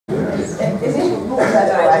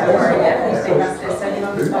Okay,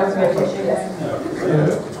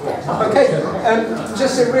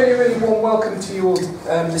 just a really, really warm welcome to you all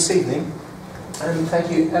this evening, and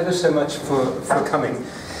thank you ever so much for coming.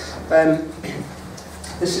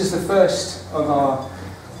 This is the first of our,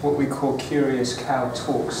 what we call Curious Cow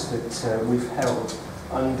Talks that we've held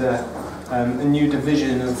under a new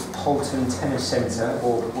division of Halton Tennis Centre,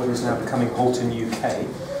 or what is now becoming Halton UK,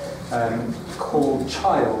 called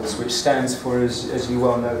CHILDS, which stands for, as you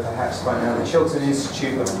well know perhaps by now, the Chiltern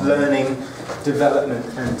Institute of Learning, Development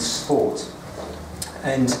and Sport.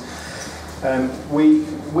 And we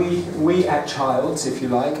at CHILDS, if you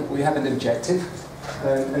like, we have an objective,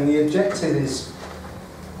 and the objective is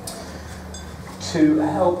to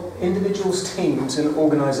help individuals, teams and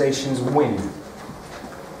organisations win.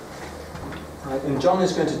 And John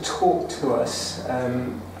is going to talk to us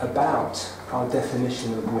about our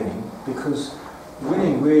definition of winning, because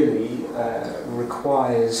winning really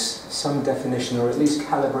requires some definition, or at least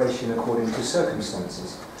calibration according to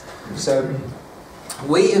circumstances. So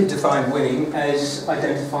we have defined winning as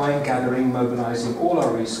identifying, gathering, mobilising all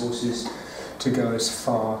our resources to go as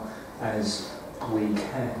far as we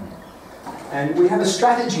can. And we have a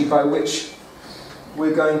strategy by which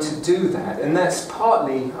we're going to do that, and that's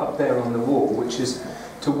partly up there on the wall, which is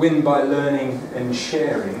to win by learning and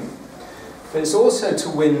sharing. But it's also to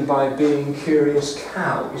win by being curious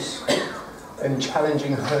cows and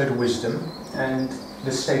challenging herd wisdom and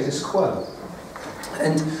the status quo.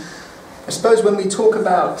 And I suppose when we talk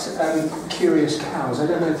about curious cows, I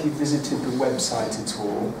don't know if you've visited the website at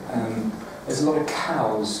all. There's a lot of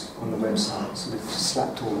cows on the website, sort of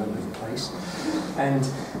slapped all over the place. And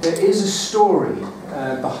there is a story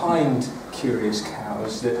behind curious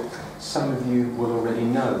cows that some of you will already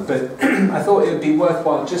know. But I thought it would be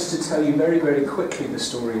worthwhile just to tell you very, very quickly the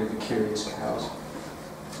story of the curious cows.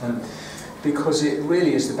 Because it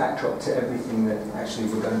really is the backdrop to everything that actually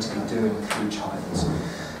we're going to be doing through CHILDS.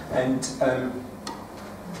 And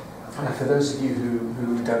for those of you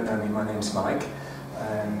who don't know me, my name's Mike.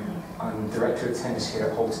 I'm Director of Tennis here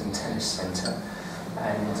at Halton Tennis Centre,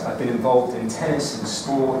 and I've been involved in tennis and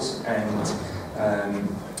sport and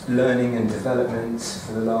learning and development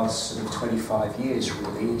for the last sort of 25 years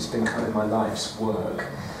really. It's been kind of my life's work,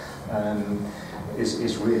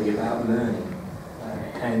 is really about learning.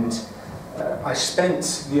 I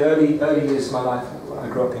spent the early years of my life, I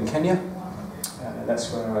grew up in Kenya.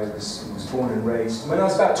 That's where I was born and raised. When I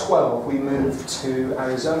was about 12, we moved to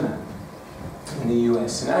Arizona in the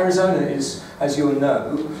US. And Arizona is, as you'll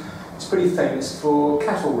know, it's pretty famous for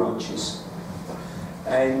cattle ranches.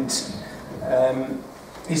 And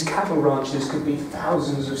these cattle ranches could be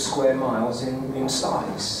thousands of square miles in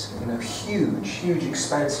size. You know, huge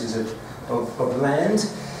expanses of land.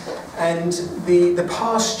 And the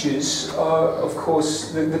pastures are, of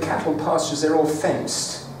course, the cattle pastures, they're all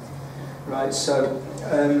fenced. Right, so,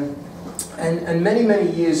 and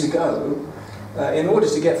many years ago, in order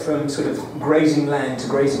to get from sort of grazing land to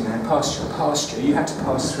grazing land, pasture to pasture, you had to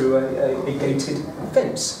pass through a gated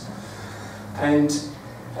fence. And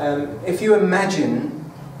if you imagine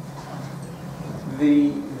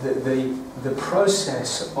the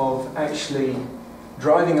process of actually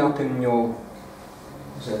driving up in your,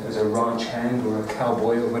 as a ranch hand or a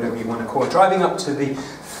cowboy or whatever you want to call it, driving up to the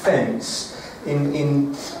fence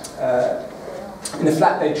in a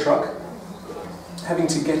flatbed truck, having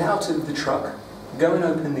to get out of the truck, go and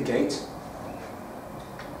open the gate,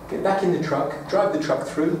 get back in the truck, drive the truck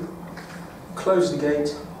through, close the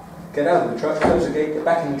gate, get out of the truck, close the gate, get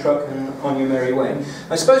back in the truck, and on your merry way.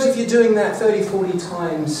 I suppose if you're doing that 30, 40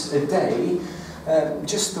 times a day,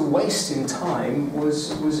 just the waste in time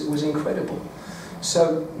was incredible.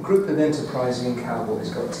 So a group of enterprising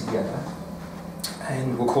cowboys got together,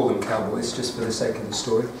 and we'll call them cowboys just for the sake of the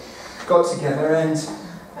story, got together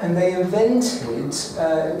and they invented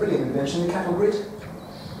a brilliant invention, the cattle grid.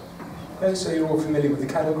 Okay, so you're all familiar with the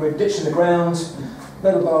cattle grid, ditch in the ground,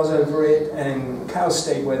 metal bars over it, and cows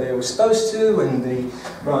stayed where they were supposed to, and the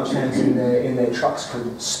ranch hands in their trucks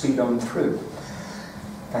could speed on through.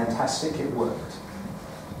 Fantastic, it worked.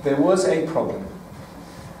 There was a problem,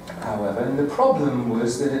 however, and the problem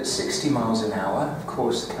was that at 60 miles an hour, of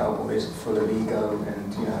course the cowboys are full of ego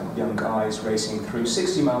and, you know, young guys racing through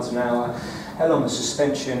 60 miles an hour, hell on the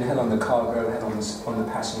suspension, hell on the cargo, hell on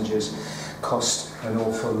the passengers, cost an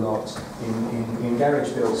awful lot in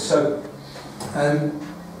garage bills. So,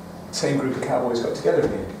 same group of cowboys got together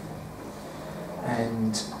again,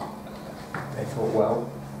 and they thought, well,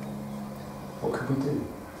 what could we do?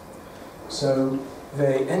 So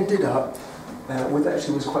they ended up with,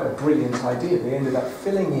 actually was quite a brilliant idea. They ended up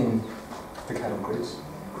filling in the cattle grids,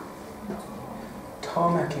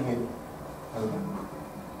 tarmacking it over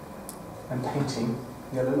and painting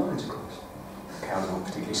yellow lines across. Cows aren't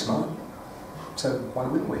particularly smart, so why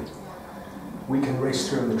wouldn't we? We can race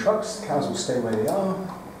through in the trucks, the cows will stay where they are.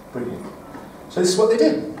 Brilliant. So this is what they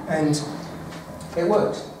did, and it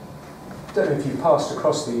worked. Don't know if you've passed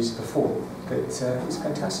across these before, but it's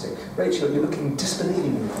fantastic. Rachel, you're looking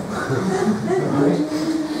disbelievingly.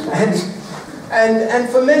 And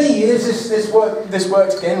for many years this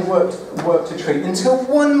worked again, worked a treat, until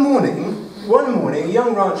one morning, a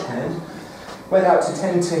young ranch hand went out to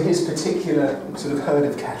tend to his particular sort of herd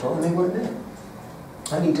of cattle, and they weren't there.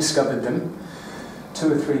 And he discovered them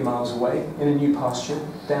 2 or 3 miles away in a new pasture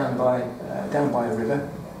down by a river,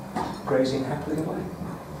 grazing happily away.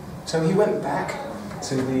 So he went back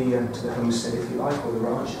to the homestead, if you like, or the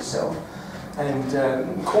ranch itself,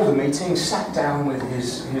 and called a meeting, sat down with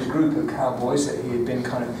his group of cowboys that they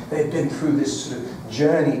had been through this sort of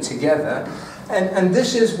journey together, and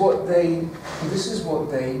this is what they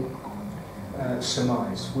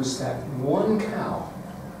surmised, was that one cow,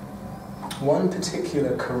 one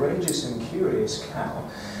particular courageous and curious cow,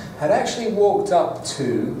 had actually walked up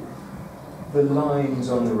to the lines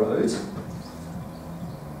on the road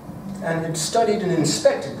and had studied and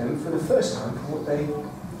inspected them for the first time for what they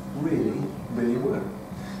really, really were.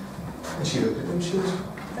 And she looked at them and she was,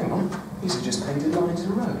 hang on, these are just painted lines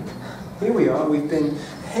in a road. Here we are, we've been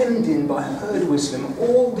hemmed in by herd wisdom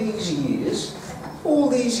all these years,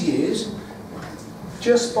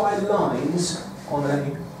 just by lines on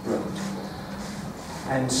a road.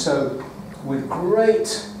 And so, with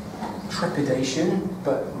great trepidation,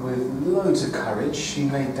 but with loads of courage, she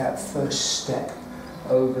made that first step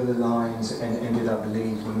over the lines and ended up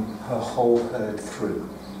leading her whole herd through.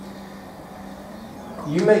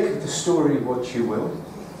 You make of the story what you will.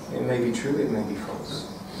 It may be true, it may be false.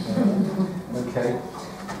 Okay?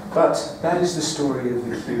 But that is the story of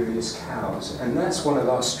the curious cows, and that's one of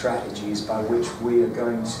our strategies by which we are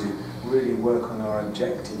going to really work on our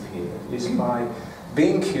objective here, is by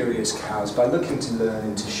being curious cows, by looking to learn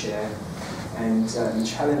and to share, and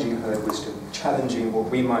challenging herd wisdom, challenging what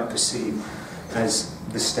we might perceive as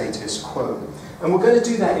the status quo. And we're going to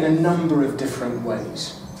do that in a number of different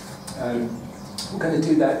ways. We're going to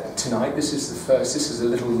do that tonight. This is a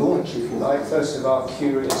little launch, if you like, first of our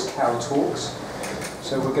Curious Cow Talks.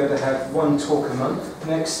 So we're going to have one talk a month.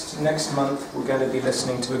 Next month we're going to be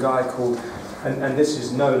listening to a guy called, and this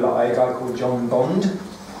is no lie, a guy called John Bond.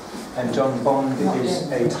 And John Bond is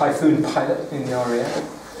a Typhoon pilot in the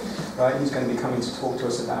RAF. Right? He's going to be coming to talk to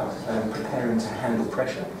us about preparing to handle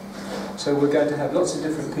pressure. So we're going to have lots of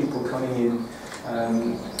different people coming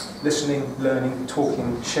in, listening, learning,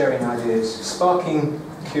 talking, sharing ideas, sparking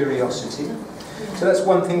curiosity. So that's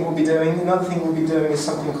one thing we'll be doing. Another thing we'll be doing is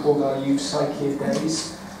something called our Eupsychia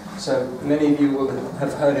Days. So many of you will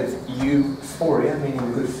have heard of euphoria, meaning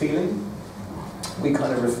a good feeling. We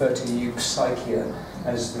kind of refer to Eupsychia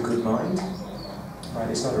as the good mind. Right?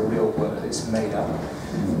 It's not a real word, it's made up.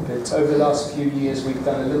 But over the last few years we've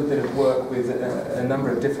done a little bit of work with a number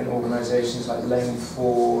of different organisations like Lane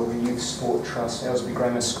 4, the Youth Sport Trust, Aylesbury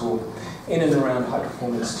Grammar School, in and around high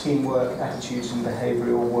performance teamwork, attitudes and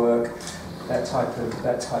behavioural work, that type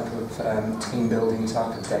of team building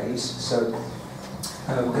type of days. So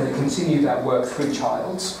we're going to continue that work through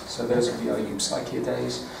Childs. So those will be our Eupsychia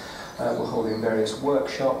Days. We're holding various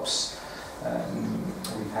workshops.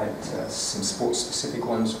 We've had some sports-specific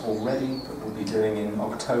ones already, but we'll be doing in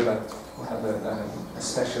October. We'll have a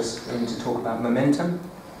specialist in to talk about momentum,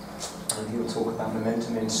 and he'll talk about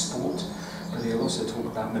momentum in sport, but he'll also talk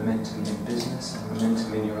about momentum in business and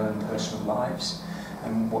momentum in your own personal lives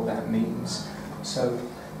and what that means. So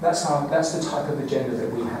that's the type of agenda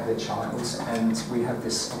that we have at Childs, and we have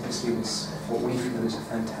this, obviously, what we feel is a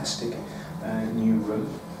fantastic new room.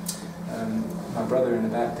 My brother in the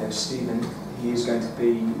back there, Stephen, he is going to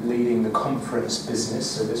be leading the conference business,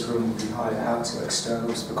 so this room will be hired out to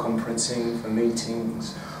externals for conferencing, for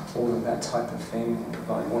meetings, all of that type of thing. We'll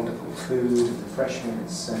provide wonderful food,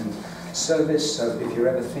 refreshments and service, so if you're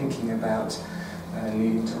ever thinking about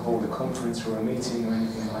needing to hold a conference or a meeting or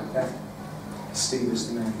anything like that, Steve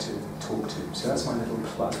is the man to talk to. So that's my little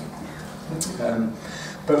plug.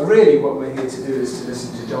 But really what we're here to do is to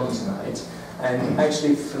listen to John tonight. And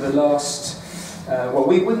actually for the last, well,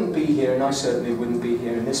 we wouldn't be here, and I certainly wouldn't be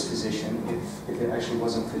here in this position if it actually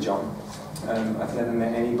wasn't for John. I've never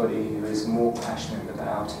met anybody who is more passionate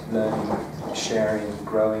about learning, sharing,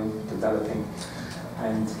 growing, developing.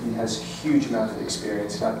 And he has a huge amount of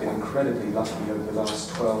experience, and I've been incredibly lucky over the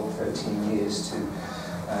last 12, 13 years to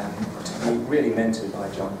be really mentored by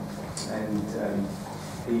John. And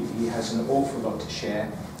he has an awful lot to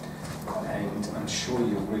share. and I'm sure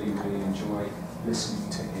you'll really, really enjoy listening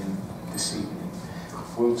to him this evening.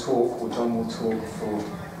 We'll talk, or John will talk for...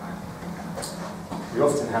 We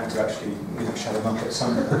often have to actually, shut him up at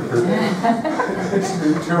some point.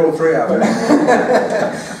 2 or 3 hours.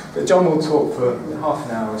 But John will talk for half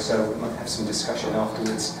an hour or so. We might have some discussion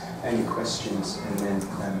afterwards, any questions, and then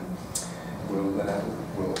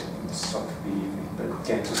we'll stop for the evening. But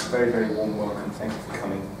again, just a very, very warm welcome. Thank you for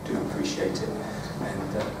coming. Do appreciate it,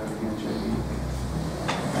 and hope you enjoy the evening.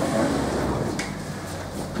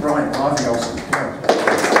 Right, well, I think I'll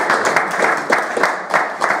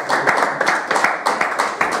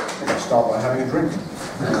start by having a drink.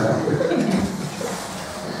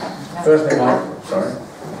 First thing sorry?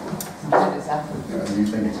 You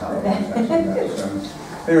think it's happening.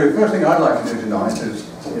 Anyway, the first thing I'd like to do tonight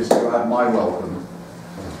is to add my welcome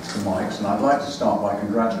to Mike's, and I'd like to start by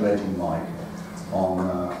congratulating Mike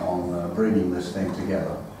on bringing this thing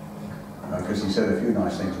together. Because he said a few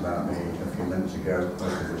nice things about me a few minutes ago,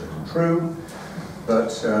 most of which are true,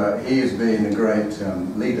 but he has been a great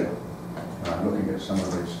leader. Looking at some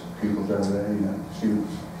of his pupils over there,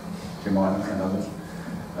 students, Jemima and others,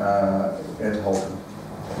 at Halton.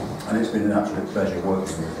 And it's been an absolute pleasure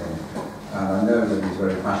working with him. And I know that he's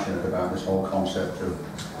very passionate about this whole concept of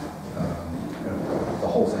the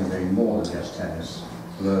whole thing being more than just tennis,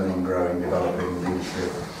 learning, growing, developing,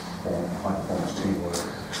 leadership, high-performance teamwork.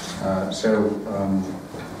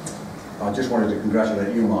 I just wanted to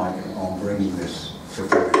congratulate you, Mike, on bringing this to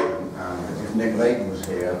fruition. And if Nick Layton was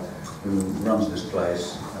here, who runs this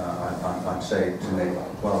place, I'd say to Nick,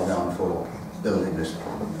 well done for building this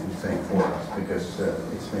thing for us, because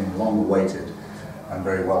it's been long awaited and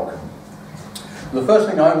very welcome. The first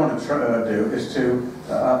thing I want to do is to,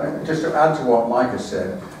 just to add to what Mike has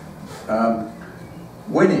said,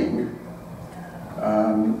 winning,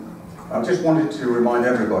 I just wanted to remind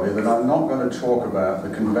everybody that I'm not going to talk about the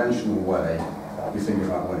conventional way we think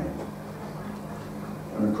about winning.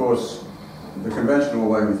 And of course, the conventional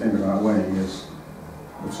way we think about winning is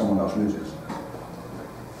if someone else loses.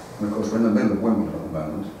 And of course, we're in the middle of Wimbledon at the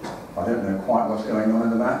moment. I don't know quite what's going on in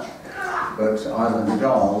the match, but either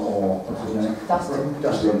Nadal or what's his name?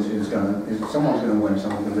 Dustin is going to. Someone's going to win,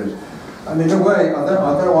 someone's going to lose. And in a way,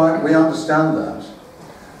 although we understand that,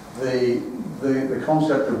 the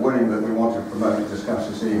concept of winning that we want to promote and discuss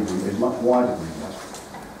this evening is much wider than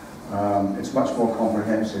that. It's much more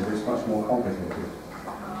comprehensive. It's much more complicated.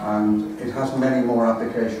 And it has many more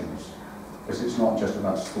applications, because it's not just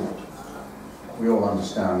about sport. We all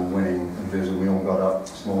understand winning and losing. We all got up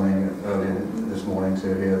early this morning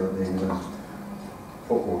to hear that the England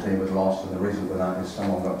football team had lost, and the reason for that is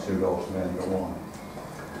someone got 2 goals and they only got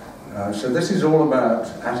 1. So this is all about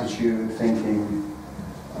attitude, thinking,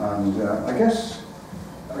 and I guess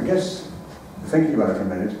thinking about it for a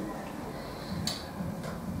minute,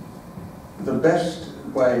 the best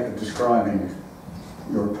way of describing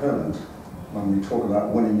your opponent, when we talk about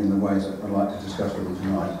winning in the ways that I'd like to discuss with you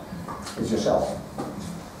tonight, is yourself.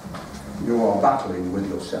 You are battling with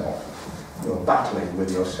yourself. You're battling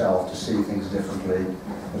with yourself to see things differently,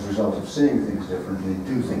 as a result of seeing things differently,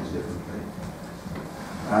 do things differently.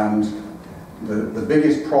 And the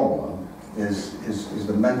biggest problem is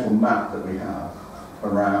the mental map that we have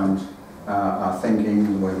around our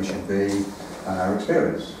thinking, the way we should be, and our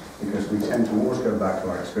experience. Because we tend to always go back to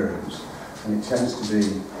our experience. And it tends to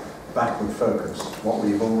be backward focused, what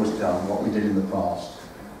we've always done, what we did in the past,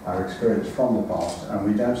 our experience from the past, and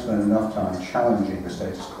we don't spend enough time challenging the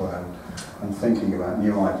status quo and thinking about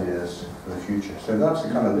new ideas for the future. So that's a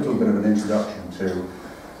kind of little bit of an introduction to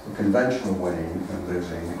the conventional winning and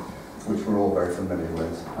losing, which we're all very familiar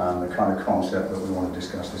with, and the kind of concept that we want to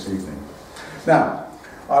discuss this evening. Now,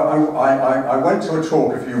 I went to a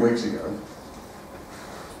talk a few weeks ago,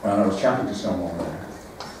 and I was chatting to someone there.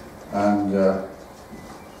 And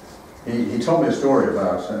he told me a story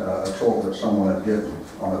about a talk that someone had given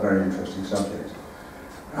on a very interesting subject.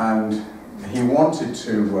 And he wanted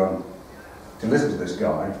to listen to this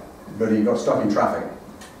guy, but he got stuck in traffic.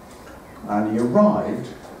 And he arrived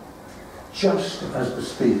just as the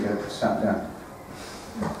speaker sat down.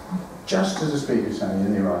 Just as the speaker sat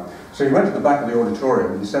down, he arrived. So he went to the back of the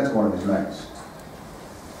auditorium and he said to one of his mates,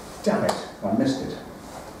 "Damn it, I missed it."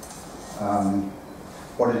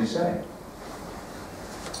 What did he say?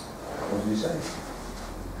 What did he say?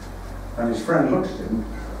 And his friend looked at him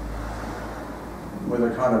with a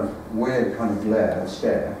kind of weird kind of glare,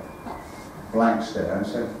 stare, blank stare, and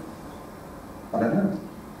said, "I don't know.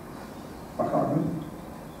 I can't remember."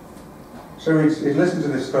 So he'd listened to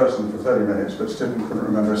this person for 30 minutes, but still couldn't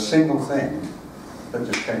remember a single thing that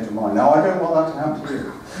just came to mind. Now, I don't want that to happen to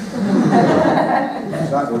you.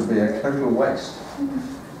 That would be a total waste.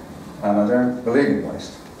 And I don't believe in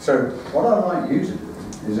waste. So what I'd like you to do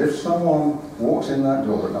is, if someone walks in that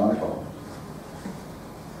door at 9 o'clock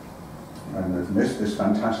and they've missed this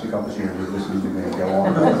fantastic opportunity of listening to me go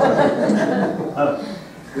on,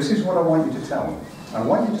 this is what I want you to tell them. I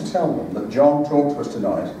want you to tell them that John talked to us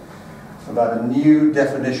tonight about a new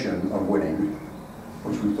definition of winning,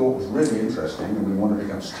 which we thought was really interesting, and we want to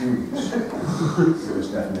become students of this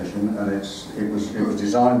definition. And it was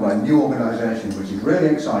designed by a new organisation which is really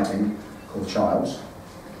exciting, called Childs.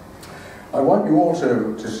 I want you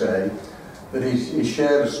also to say that he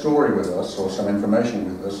shared a story with us, or some information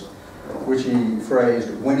with us, which he phrased,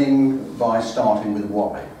 winning by starting with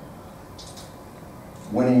why.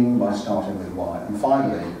 Winning by starting with why. And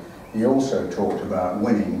finally, he also talked about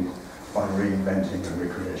winning by reinventing and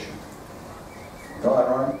recreation. Got that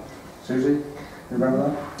right? Susie, you remember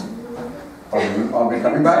that? I'll be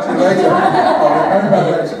coming back to you later.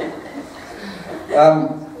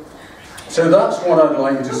 So that's what I'd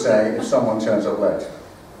like you to say if someone turns up late.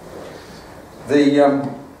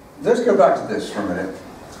 Let's go back to this for a minute.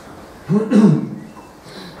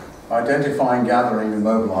 Identifying, gathering and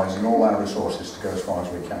mobilising all our resources to go as far as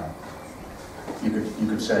we can. You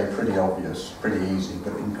could say pretty obvious, pretty easy,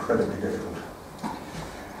 but incredibly difficult.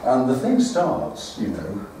 And the thing starts, you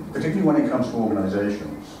know, particularly when it comes to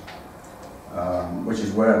organisations, which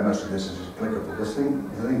is where most of this is applicable, the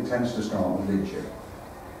thing tends to start with leadership.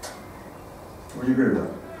 Would you agree with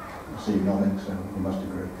that? I see you nodding, so you must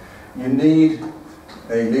agree. You need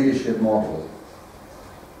a leadership model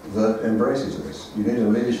that embraces this. You need a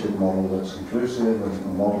leadership model that's inclusive, and a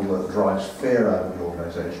model that drives fear out of the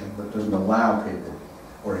organisation, that doesn't allow people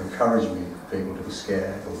or encourage people to be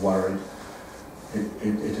scared or worried.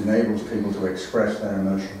 It enables people to express their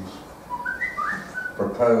emotions,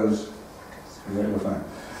 propose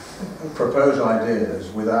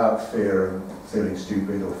ideas without fear of feeling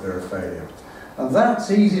stupid or fear of failure. And that's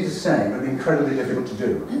easy to say, but incredibly difficult to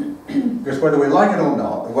do. Because whether we like it or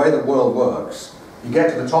not, the way the world works, you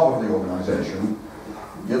get to the top of the organisation,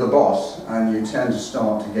 you're the boss, and you tend to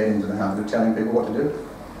start to get into the habit of telling people what to do.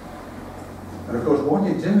 And of course, while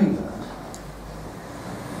you're doing that,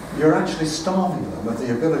 you're actually starving them of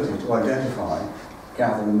the ability to identify,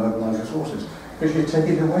 gather and mobilise resources, because you're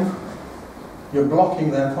taking it away from them. You're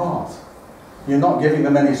blocking their path. You're not giving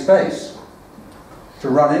them any space to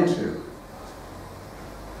run into.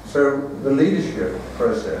 So the leadership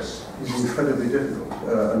process is incredibly difficult,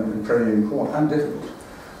 and incredibly important and difficult.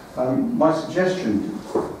 My suggestion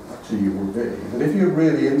to you would be that if you're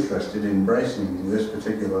really interested in embracing this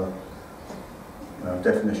particular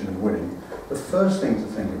definition of winning, the first thing to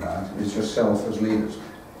think about is yourself as leaders,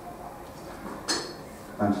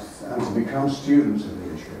 and to become students of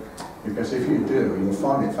leadership. Because if you do, you'll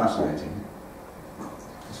find it fascinating.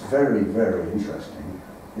 It's very, very interesting.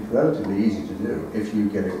 It's relatively easy to do if you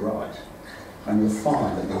get it right. And you'll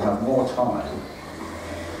find that you'll have more time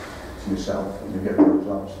to yourself and you'll get better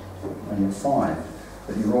results. And you'll find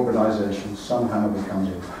that your organisation somehow becomes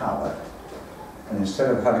empowered. And instead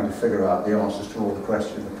of having to figure out the answers to all the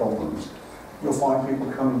questions, the problems, you'll find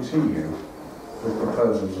people coming to you with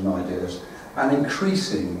proposals and ideas and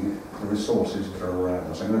increasing the resources that are around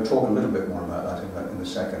us. I'm going to talk a little bit more about that in a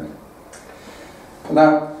second.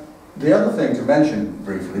 Now, the other thing to mention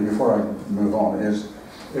briefly before I move on is,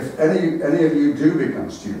 if any of you do become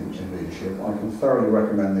students in leadership, I can thoroughly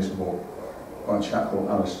recommend this book by a chap called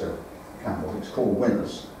Alistair Campbell. It's called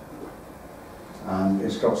Winners. And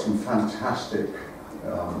it's got some fantastic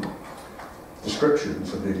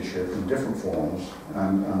descriptions of leadership in different forms,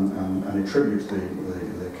 and it attributes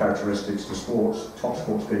the characteristics to sports, top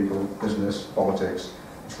sports people, business, politics.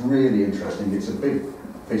 It's really interesting. It's a big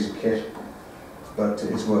piece of kit, but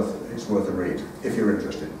it's worth a read if you're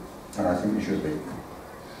interested, and I think you should be.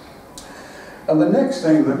 And the next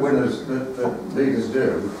thing that leaders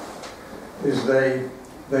do is they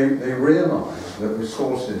realise that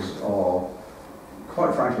resources are,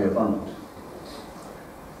 quite frankly, abundant.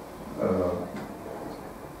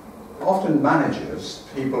 Often managers,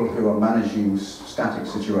 people who are managing static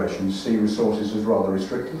situations, see resources as rather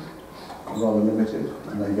restricted, rather limited,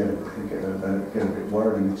 and they get a bit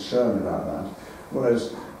worried and concerned about that.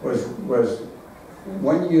 Whereas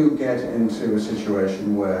when you get into a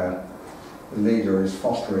situation where the leader is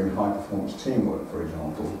fostering high-performance teamwork, for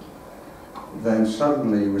example, then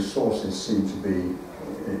suddenly resources seem to be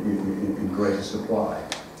in greater supply.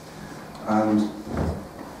 And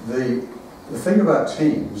the thing about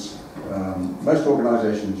teams, most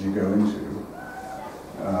organisations you go into,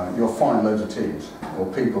 you'll find loads of teams, or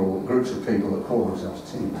people, groups of people that call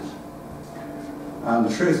themselves teams. And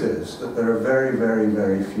the truth is that there are very, very,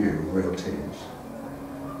 very few real teams.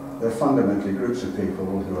 They're fundamentally groups of people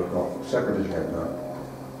who have got separate agenda,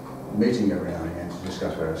 meeting every now and again to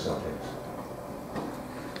discuss various subjects.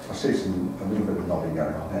 I see a little bit of nodding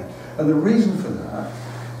going on here. And the reason for that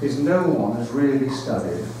is no one has really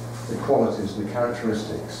studied the qualities, the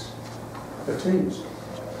characteristics of teams.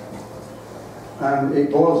 And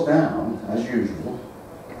it boils down, as usual,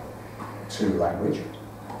 to language,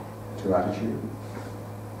 to attitude,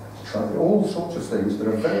 to all sorts of things that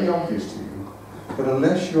are very obvious to you, but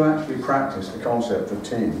unless you actually practice the concept of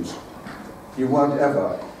teams, you won't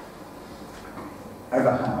ever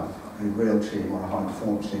have a real team or a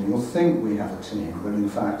high-performance team. You'll think we have a team, but in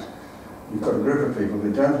fact, you've got a group of people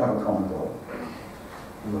who don't have a common goal.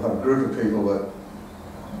 You'll have a group of people that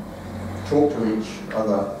talk to each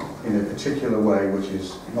other in a particular way which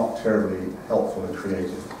is not terribly helpful and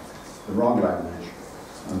creative. The wrong language,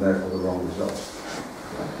 and therefore the wrong results.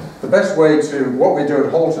 The best way to, what we do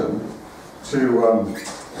at Halton, to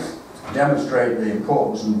demonstrate the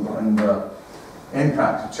importance and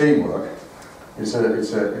impact of teamwork, it's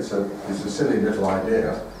a silly little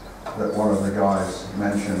idea that one of the guys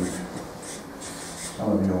mentioned.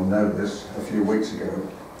 Some of you will know this a few weeks ago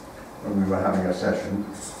when we were having a session.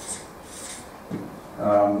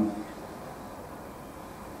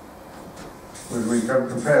 We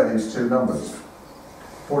compare these two numbers,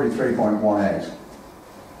 43.18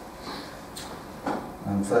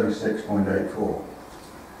 and 36.84.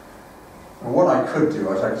 And what I could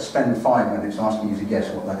do is I could spend 5 minutes asking you to guess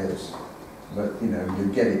what that is. But, you know,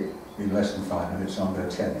 you get it in less than 5 minutes, so I'm going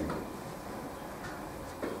to tell you.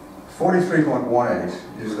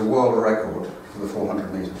 43.18 is the world record for the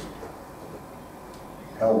 400 metres.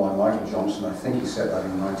 Held by Michael Johnson. I think he set that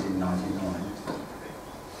in 1999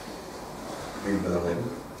 in Berlin.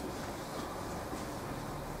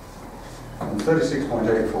 And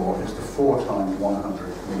 36.84 is the 4 times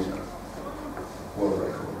 100 metre world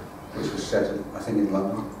record, which was set, I think, in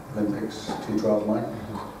London Olympics 2012, Mike.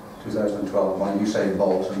 2012 by Usain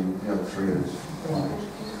Bolt and the other 3 of us.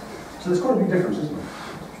 So there's quite a big difference, isn't there?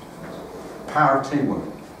 Power of teamwork.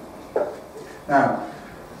 Now,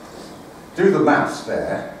 do the maths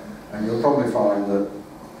there, and you'll probably find that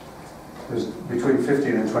there's between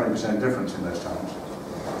 15 and 20% difference in those times.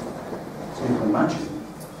 So you can imagine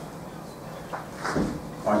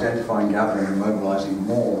identifying, gathering, and mobilising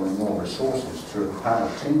more and more resources through the power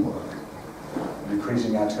of teamwork, and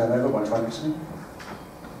increasing our turnover by 20%.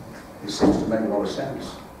 It seems to make a lot of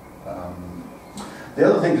sense. The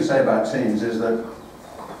other thing to say about teams is that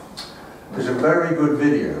there's a very good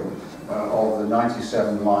video of the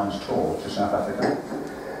 97 Lions tour to South Africa.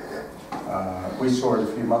 We saw it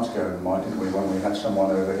a few months ago, didn't we, when we had someone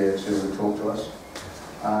over here to talk to us.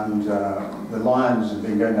 And the Lions have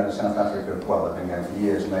been going down to South Africa, well, they've been going for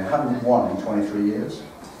years, and they hadn't won in 23 years.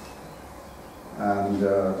 And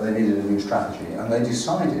they needed a new strategy, and they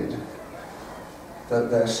decided that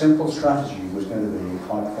their simple strategy was going to be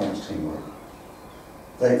high-performance teamwork.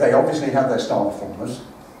 They obviously had their star performers,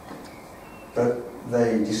 but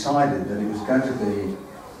they decided that it was going to be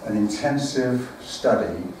an intensive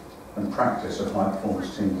study and practice of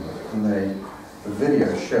high-performance teamwork. And the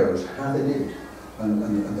video shows how they did it,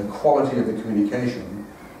 and the quality of the communication,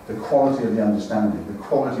 the quality of the understanding, the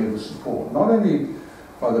quality of the support, not only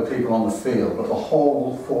by the people on the field, but the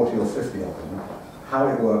whole 40 or 50 of them, how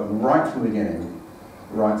it worked right from the beginning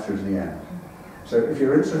right through to the end. So if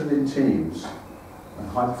you're interested in teams and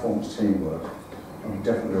high-performance teamwork, I would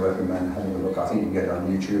definitely recommend having a look. I think you can get it on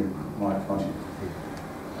YouTube, Mike, can't you?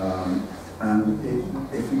 And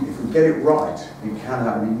if we get it right, it can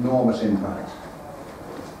have an enormous impact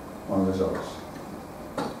on results.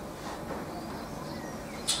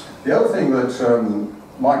 The other thing that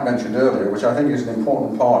Mike mentioned earlier, which I think is an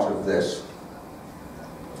important part of this,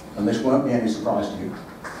 and this won't be any surprise to you,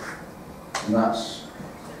 and that's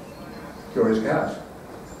curious cows.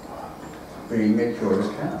 Being a curious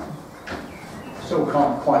cow. Still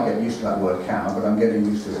can't quite get used to that word cow, but I'm getting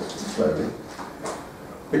used to it slowly.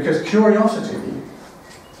 Because curiosity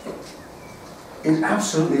is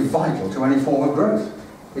absolutely vital to any form of growth.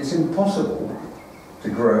 It's impossible to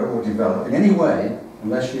grow or develop in any way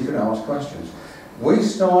unless you can ask questions. We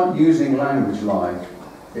start using language like,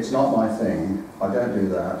 it's not my thing, I don't do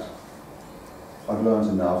that, I've learned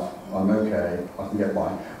enough, I'm okay, I can get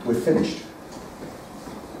by. We're finished.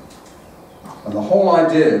 And the whole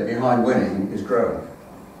idea behind winning is growing.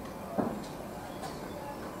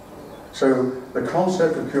 So the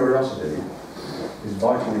concept of curiosity is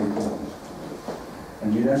vitally important.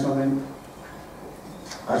 And you know something?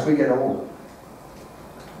 As we get older,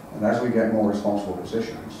 and as we get more responsible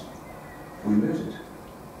positions, we lose it.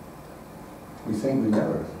 We think we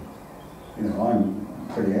know everything. You know, I'm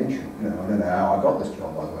pretty ancient. You know, I don't know how I got this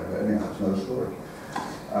job, by the way, but anyhow, it's another story.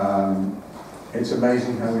 It's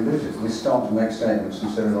amazing how we lose it. We start to make statements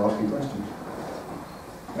instead of asking questions.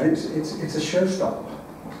 And it's a showstopper.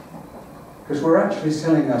 Because we're actually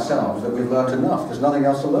telling ourselves that we've learned enough, there's nothing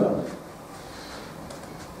else to learn.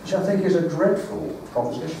 Which I think is a dreadful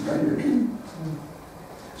proposition, don't you?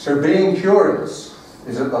 So being curious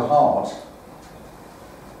is at the heart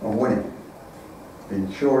of winning. Being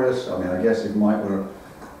curious, I mean, I guess if Mike were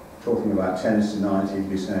talking about tennis tonight, he'd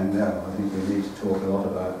be saying, no, I think we need to talk a lot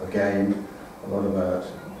about the game, a lot about,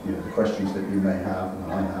 you know, the questions that you may have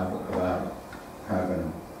and I have about how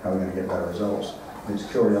we're going to get better results. It's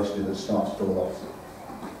curiosity that starts it all off.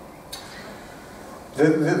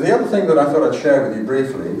 The other thing that I thought I'd share with you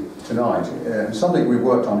briefly tonight is something we've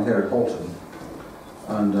worked on here at Halton.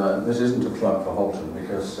 And this isn't a plug for Halton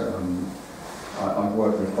because I've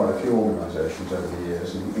worked with quite a few organisations over the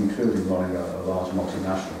years, including running a large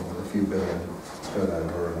multinational with a few billion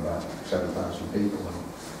turnover and about 7,000 people.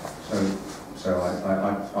 And so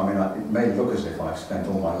I mean, it may look as if I've spent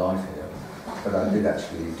all my life here, but I did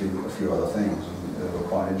actually do a few other things and they were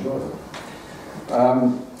quite enjoyable.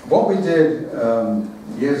 What we did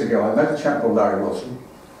years ago, I met a chap called Larry Wilson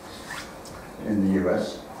in the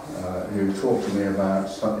US who talked to me about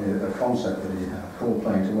a concept that he had called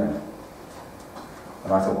playing to win.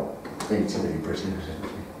 And I thought, being typically British,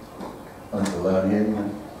 learn to learn here, you know,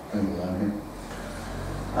 learn to learn here.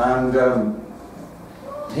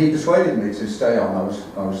 And he persuaded me to stay on. I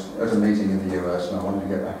was at a meeting in the US and I wanted to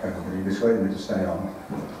get back home, but he persuaded me to stay on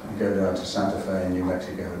and go down to Santa Fe in New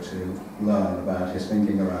Mexico to learn about his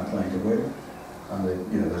thinking around playing to win.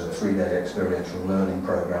 And you know, there's a 3-day experiential learning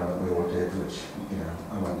program that we all did, which, you know,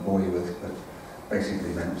 I won't bore you with, but basically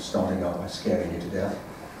meant starting off by scaring you to death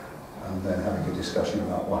and then having a discussion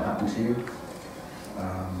about what happened to you.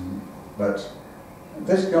 But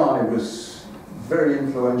this guy was very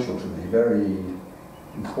influential to me, very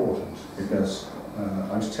important, because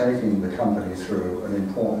I was taking the company through an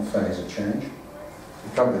important phase of change.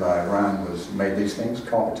 The company that I ran made these things,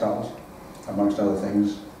 carpet tiles, amongst other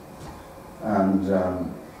things. And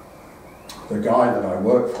the guy that I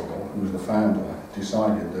worked for, who was the founder,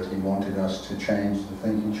 decided that he wanted us to change the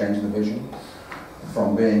thinking, change the vision,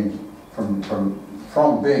 from being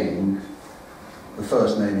the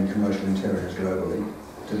first name in commercial interiors globally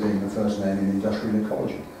to being the first name in industrial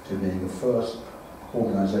ecology, to being the first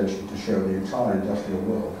organisation to show the entire industrial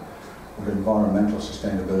world what environmental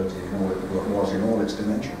sustainability was in all its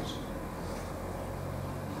dimensions.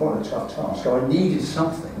 Quite a tough task. So I needed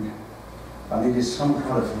something. I needed some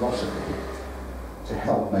kind of philosophy to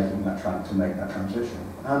help make that transition.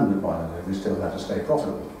 And by the way, we still had to stay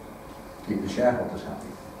profitable, keep the shareholders happy.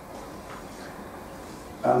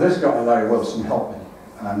 And this guy, Larry Wilson, helped me.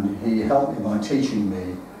 And he helped me by teaching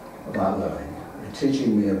me about learning,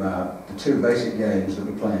 teaching me about the 2 basic games that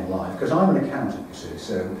we play in life. Because I'm an accountant, you see,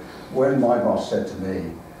 so when my boss said to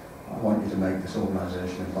me, I want you to make this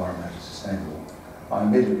organisation environmentally sustainable, I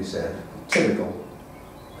immediately said, typical,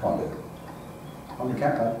 can't do it. I'm an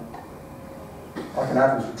accountant. I can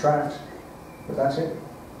add and subtract, but that's it.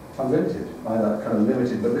 I'm limited by that kind of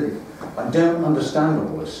limited belief. I don't understand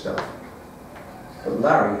all this stuff. But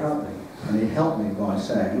Larry helped me, and he helped me by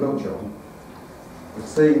saying, look, John, the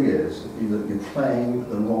thing is that you're playing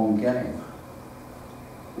the wrong game.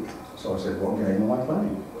 So I said, what game am I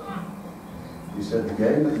playing? He said, the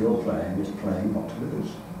game that you're playing is playing not to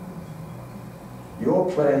lose.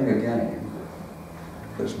 You're playing a game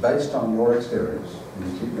that's based on your experience, and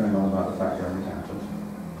you keep going on about the fact you're an accountant,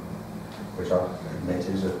 which I admit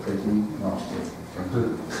is a pretty nasty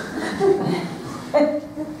thing.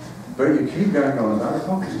 But you keep going on about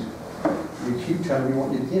hypocrisy. You keep telling me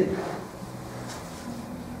what you did.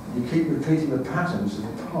 You keep repeating the patterns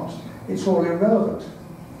of the past. It's all irrelevant.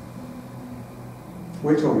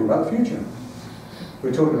 We're talking about the future.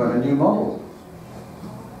 We're talking about a new model.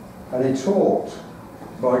 And he taught,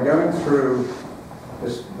 by going through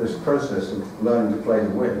this process of learning to play to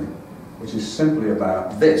win, which is simply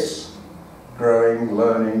about this, growing,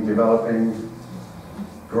 learning, developing,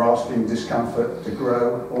 grasping discomfort to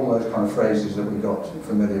grow, all those kind of phrases that we got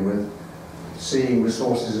familiar with, seeing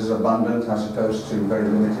resources as abundant as opposed to very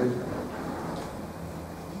limited,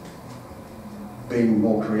 being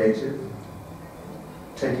more creative,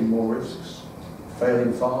 taking more risks,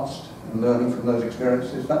 failing fast, and learning from those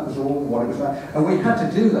experiences. That was all what it was like. And we had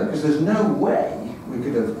to do that because there's no way we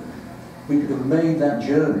could have made that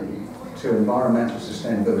journey to environmental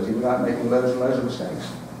sustainability without making loads and loads of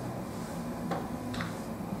mistakes.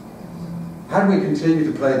 Had we continued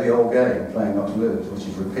to play the old game, playing not to lose, which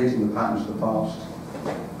is repeating the patterns of the past,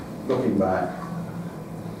 looking back,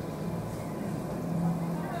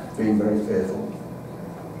 being very fearful,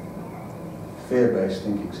 fear-based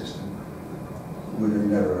thinking system, we would have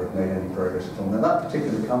never made any progress at all. Now that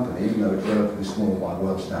particular company, even though it's relatively small by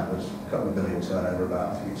world standards, a couple of billion turnover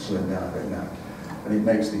about, I think it's slimmed down a bit now, and it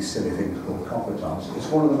makes these silly things called competence. It's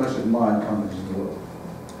one of the most admired companies in the world.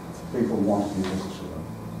 People want to do business with them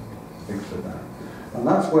because of that. And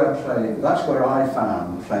that's where I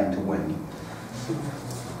found playing to win.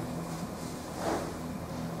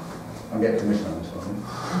 I'll get commission on this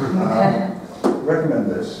one. Recommend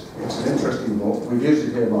this. It's an interesting book. We've used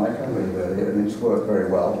it here, Mike, I believe earlier, and it's worked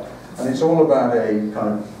very well. And it's all about a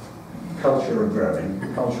kind of culture of growing,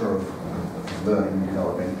 culture of learning and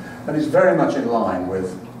developing, and it's very much in line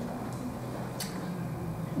with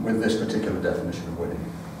this particular definition of winning.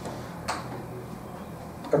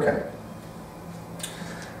 Okay.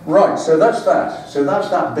 Right, so that's that. So that's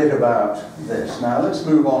that bit about this. Now let's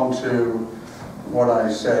move on to what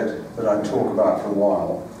I said that I'd talk about for a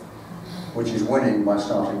while, which is winning by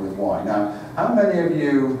starting with why. Now, how many of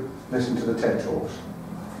you listen to the TED Talks?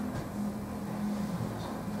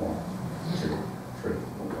 1, 2, 3,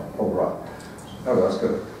 4. All right. Oh, that's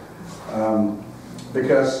good.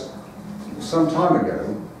 Because some time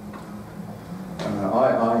ago,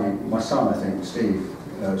 my son, I think, Steve,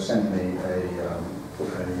 sent me a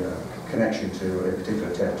connection to a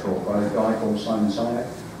particular TED Talk by a guy called Simon Sinek.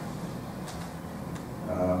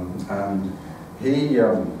 And he,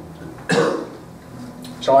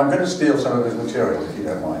 so I'm going to steal some of his material, if you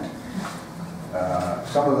don't mind.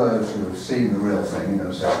 Some of those who have seen the real thing are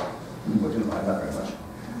going to say, I didn't like that very much.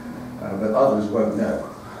 But others won't know.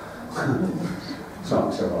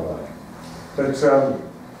 Some say I like. But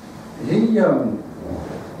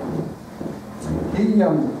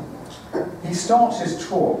he starts his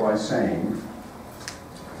talk by saying,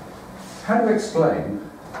 how to explain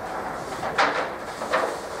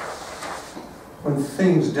when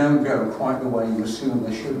things don't go quite the way you assume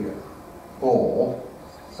they should go? Or,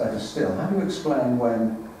 better still, how do you explain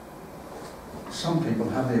when some people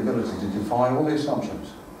have the ability to defy all the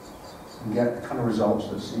assumptions and get the kind of results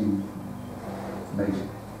that seem amazing?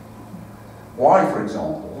 Why, for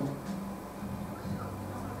example,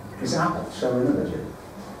 is Apple so innovative?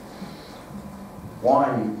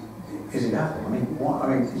 Why is it Apple? I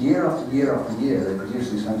mean, year after year after year they produce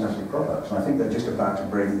these fantastic products, and I think they're just about to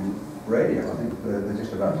bring radio. I think they're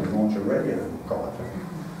just about to launch a radio product.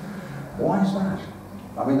 Why is that?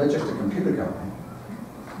 I mean, they're just a computer company.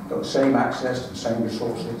 Got the same access to the same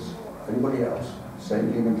resources, anybody else,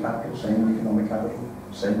 same human capital, same economic capital,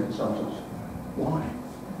 same consultants. Why?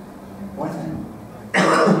 Why them?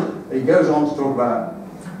 He goes on to talk about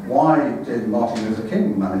why did Martin Luther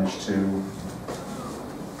King manage to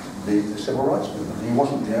lead the civil rights movement. He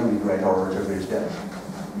wasn't the only great orator of his day.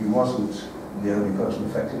 He wasn't the only person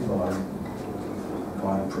affected by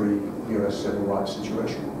the pre-US civil rights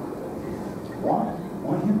situation. Why?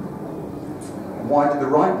 Why him? And why did the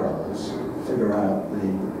Wright brothers figure out the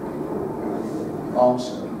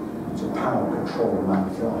answer to power, control, and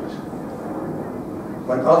manned flight?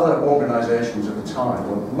 When other organisations at the time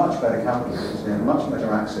were much better capitalists, they had much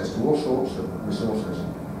better access to all sorts of resources,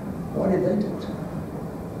 why did they do it?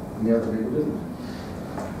 And the other people didn't.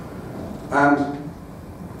 And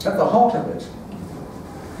at the heart of it,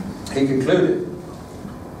 he concluded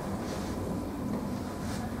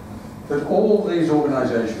that all these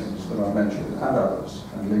organisations that I mentioned, and others,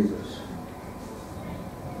 and leaders,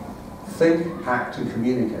 think, act, and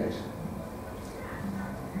communicate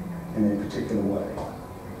in a particular way.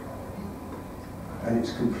 And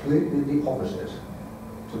it's completely the opposite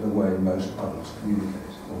to the way most others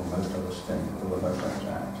communicate, or most others think, or most others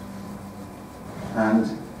act. And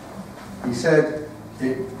he said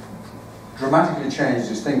it dramatically changed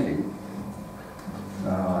his thinking.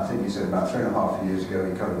 I think he said about 3.5 years ago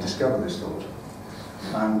he kind of discovered this thought.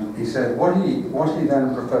 And he said what he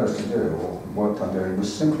then proposed to do, or worked on doing,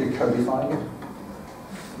 was simply codifying it.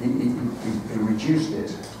 He reduced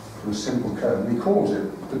it to a simple code, and he calls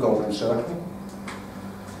it the golden circle.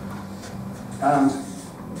 And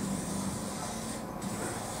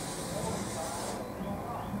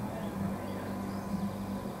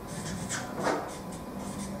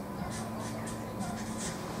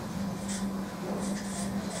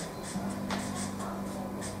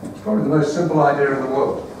it's probably the most simple idea in the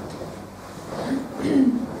world.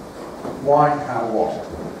 Why, how, what?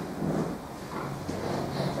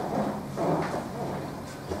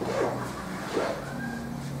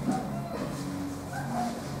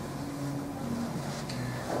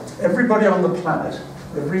 Everybody on the planet,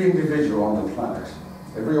 every individual on the planet,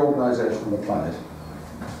 every organisation on the planet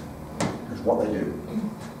is what they do.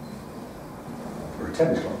 We're a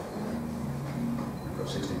tennis club. We've got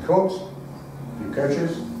 16 courts, a few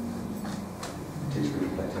coaches, we teach people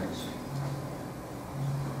to play tennis.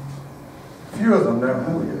 Few of them know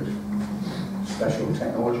how we do it. Special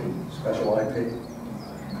technology, special IP,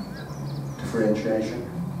 differentiation.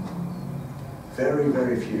 Very,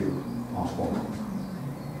 very few are small.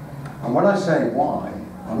 And when I say why,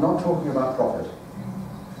 I'm not talking about profit.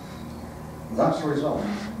 That's a result.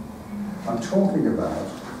 I'm talking about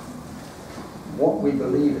what we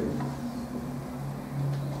believe in.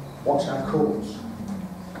 What's our cause?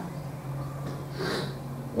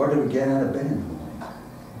 Why do we get out of bed in the morning?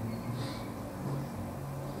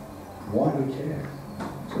 Why do we care?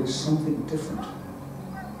 So it's something different.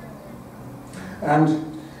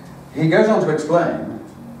 And he goes on to explain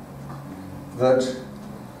that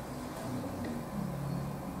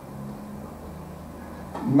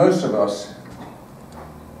most of us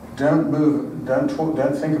don't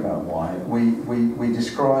think about why. We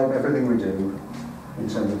describe everything we do in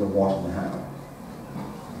terms of the what and the how.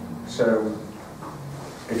 So,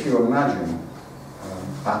 if you imagine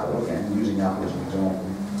Apple, again, using Apple as an example,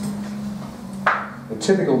 the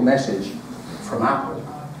typical message from Apple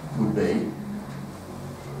would be,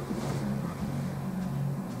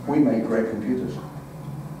 we make great computers.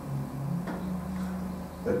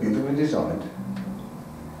 They're beautifully designed,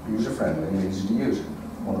 user-friendly and easy to use.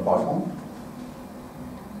 Want to buy one?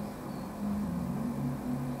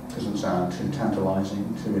 Doesn't sound too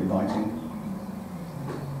tantalizing, too inviting.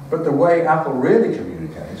 But the way Apple really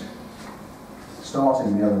communicate,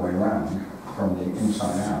 starting the other way around, from the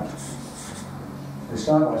inside out, they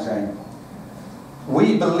start by saying,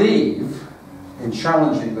 we believe in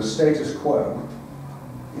challenging the status quo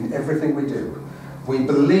in everything we do. We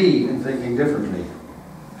believe in thinking differently.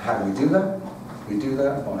 How do we do that? We do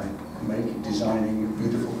that by designing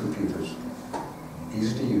beautiful computers,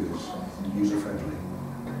 easy to use, user-friendly.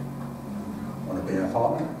 Want to be our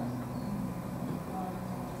partner?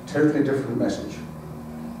 Totally different message.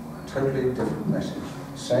 Totally different message.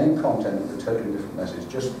 Same content, but totally different message,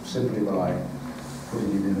 just simply by putting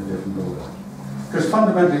it in a different order. Because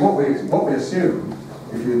fundamentally what we assume,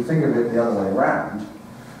 if you think of it the other way around,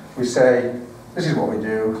 we say, this is what we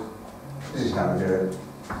do, this is how we do it,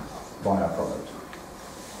 buy our product.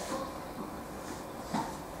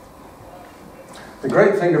 The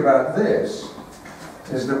great thing about this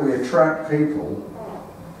is that we attract people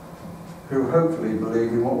who hopefully believe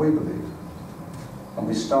in what we believe. And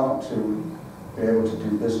we start to be able to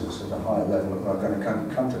do business at a higher level. I'm going to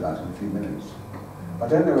come to that in a few minutes. I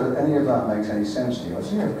don't know whether any of that makes any sense to you. I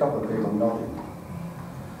see a couple of people nodding.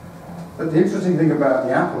 But the interesting thing about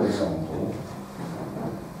the Apple example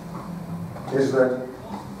is that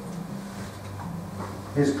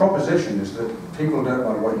his proposition is that people don't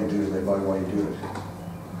buy what you do, they buy why you do it.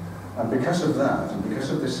 And because of that, and because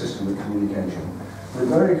of this system of communication, we're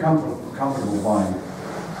very comfortable buying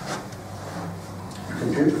a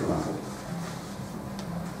computer from Apple.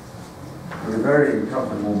 We're very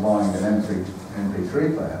comfortable buying an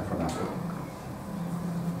MP3 player from Apple,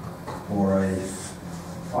 or a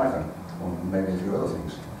iPhone, or maybe a few other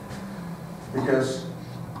things. Because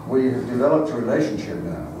we have developed a relationship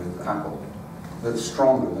now with Apple that's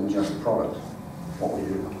stronger than just the product, what we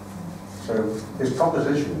do. So his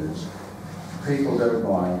proposition is, people don't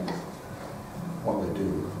buy what they do,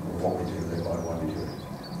 or what we do, they buy why we do it.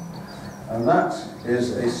 And that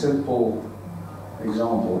is a simple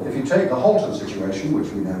example. If you take the Halton situation,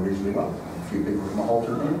 which we know reasonably well, a few people from the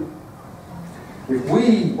Halton here, if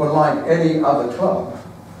we were like any other club,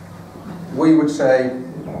 we would say,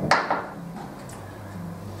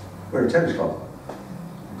 we're a tennis club.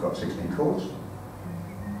 We've got 16 courts.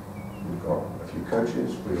 We've got a few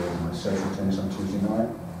coaches. We organise social tennis on Tuesday night.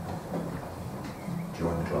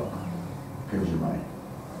 Join the club. Here's your money.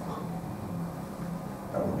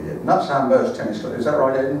 That would be it. And that's how most tennis clubs, is that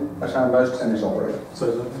right, Aidan? That's how most tennis operate.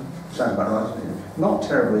 So sounds about right, doesn't it? Not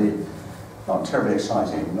terribly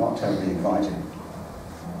exciting, not terribly inviting.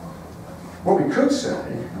 What we could say,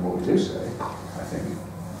 and what we do say, I think,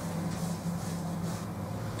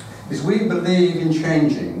 is we believe in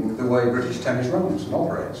changing the way British tennis runs and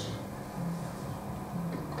operates.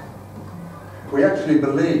 We actually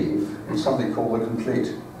believe in something called the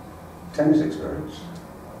complete tennis experience,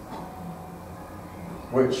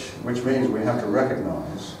 which means we have to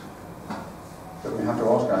recognise that we have to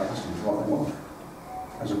ask our customers what they want,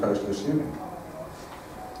 as opposed to assuming.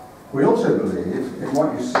 We also believe in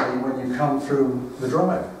what you see when you come through the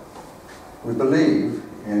drive. We believe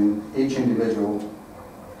in each individual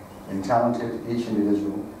in talented, each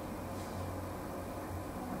individual,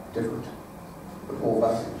 different, but all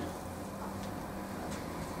valued.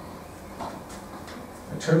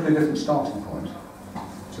 A totally different starting point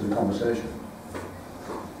to the conversation.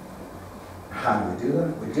 How do we do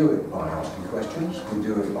that? We do it by asking questions, we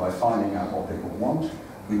do it by finding out what people want,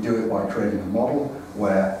 we do it by creating a model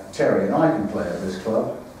where Terry and I can play at this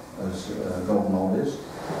club, as Golden Old is.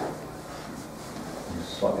 He's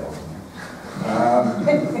slightly older than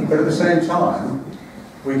me. But at the same time,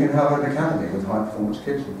 we can have an academy with high-performance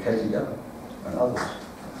kids, with Katie Dillon and others.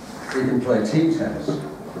 We can play team tennis,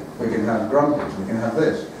 we can have grumpies, we can have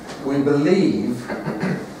this. We believe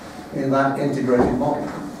in that integrated model.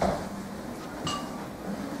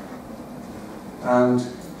 And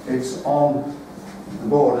it's on the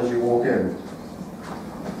board as you walk in.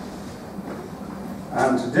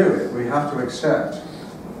 And to do it, we have to accept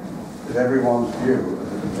that everyone's view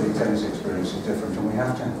of the complete tennis experience is different, and we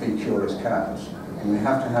have to be curious cats, and we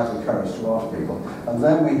have to have the courage to ask people, and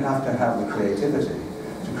then we have to have the creativity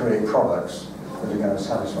to create products that are going to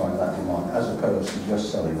satisfy that demand, as opposed to just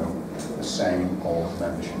selling them the same old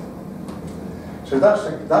membership. So that's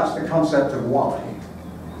the concept of why.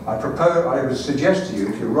 I would suggest to you,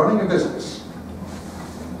 if you're running a business,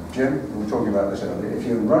 Jim, we were talking about this earlier, if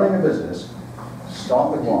you're running a business,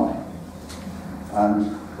 start with why.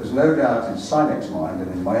 And there's no doubt in Synec's mind,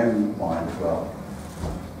 and in my own mind as well,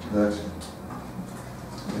 that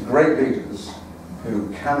the great leaders who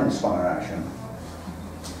can inspire action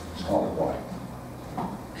start with why.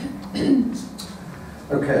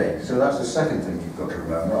 Okay, so that's the second thing you've got to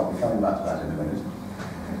remember. I'll be coming back to that in a minute.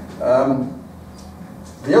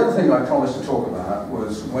 The other thing I promised to talk about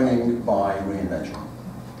was winning by reinvention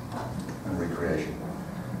and recreation.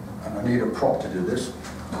 And I need a prop to do this.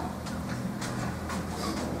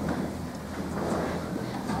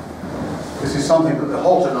 This is something that the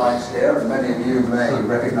Haltonites here, and many of you may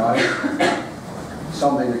recognise,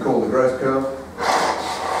 something we call the growth curve.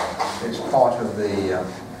 It's part of the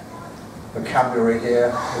vocabulary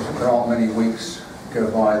here. There aren't many weeks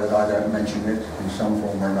go by that I don't mention it in some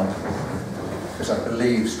form or another, because I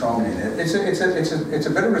believe strongly in it. It's a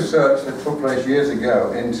bit of research that took place years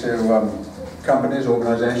ago into companies,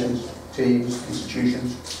 organisations, teams,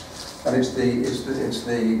 institutions, and it's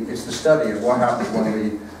the study of what happens when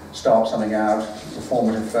we start something out, the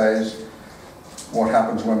formative phase, what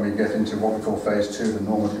happens when we get into what we call phase 2, the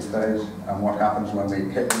normative phase, and what happens when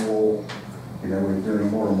we hit the wall. You know, we're doing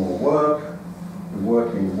more and more work, we're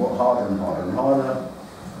working harder and harder and harder.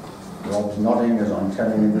 Rob's nodding as I'm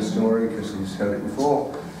telling him this story because he's heard it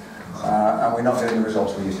before, and we're not getting the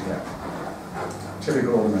results we used to get.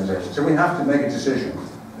 Typical organisation. So we have to make a decision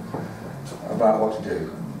about what to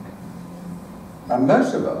do. And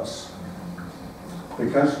most of us,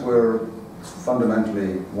 because we're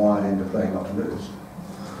fundamentally wired into playing not to lose,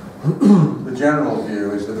 the general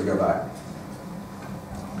view is that we go back.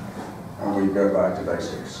 And we go back to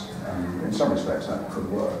basics. And in some respects that could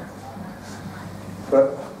work.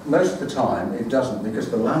 But most of the time it doesn't, because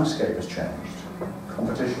the landscape has changed.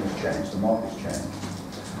 Competition has changed, the market's changed.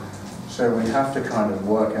 So we have to kind of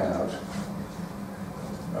work out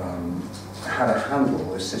how to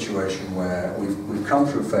handle this situation where we've come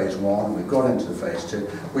through phase 1, we've got into phase 2.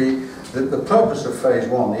 The purpose of phase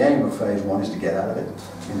 1, the aim of phase 1 is to get out of it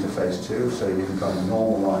into phase 2, so you can kind of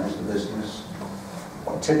normalise the business.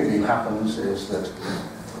 What typically happens is that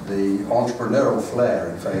the entrepreneurial flair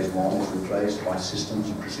in phase 1 is replaced by systems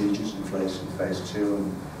and procedures in place in phase 2,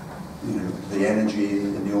 and the energy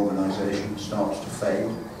in the organisation starts to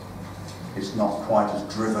fade. It's not quite as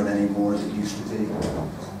driven anymore as it used to be.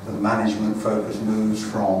 The management focus moves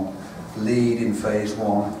from lead in phase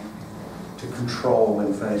 1 to control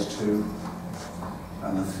in phase 2,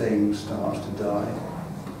 and the thing starts to die.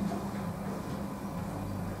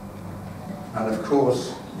 And of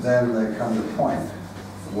course, then there comes a point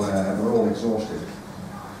where we're all exhausted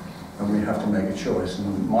and we have to make a choice.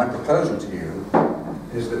 And my proposal to you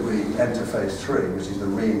is that we enter phase 3, which is the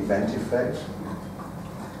reinventive phase,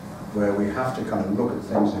 where we have to kind of look at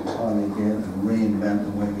things entirely again and reinvent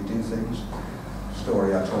the way we do things. The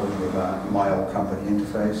story I told you about my old company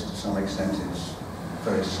Interface, to some extent, is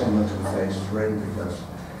very similar to phase 3, because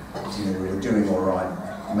we were doing all right,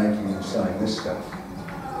 making and selling this stuff,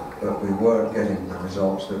 but we weren't getting the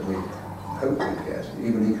results that we hoped we'd get,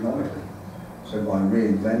 even economically. So by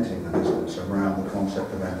reinventing the business around the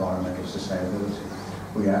concept of environmental sustainability,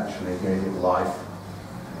 we actually gave it life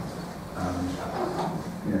and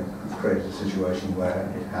created a situation where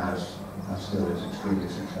it has and still is extremely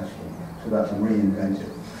successful. So that's reinvented.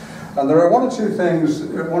 And there are one or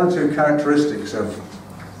two characteristics of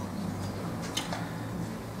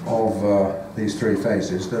of these three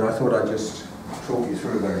phases that I thought I'd just talk you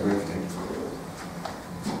through very briefly.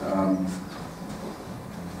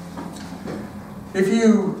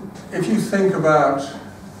 If you think about,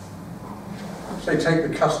 say, take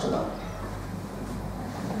the customer.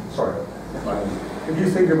 Sorry. If you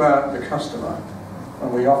think about the customer,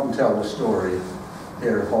 and we often tell the story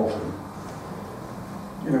here at Halton,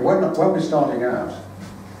 you know, when we're starting out,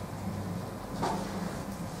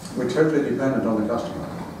 we're totally dependent on the customer.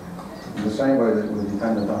 In the same way that we're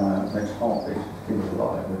dependent on our next heartbeat to keep us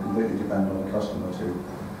alive, we're completely dependent on the customer to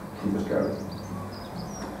keep us going.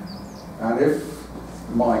 And if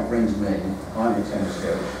Mike brings me, I'm a tennis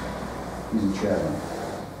coach, he's a chairman,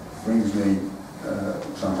 brings me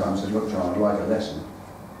sometimes says, look John, I'd like a lesson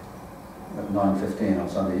at 9:15 on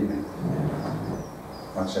Sunday evening.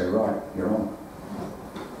 I'd say, right, you're on.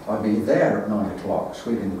 I'd be there at 9 o'clock,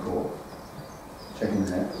 sweeping the court, checking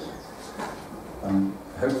the nets, and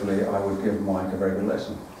hopefully I would give Mike a very good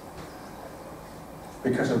lesson.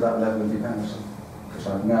 Because of that level of dependency. Because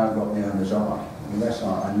I've now got the owner's eye. Unless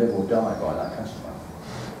I live or die by that customer.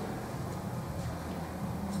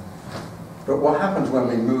 But what happens when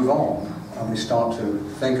we move on and we start to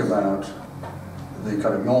think about the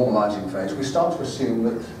kind of normalizing phase, we start to assume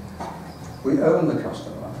that we own the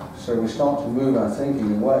customer. So we start to move our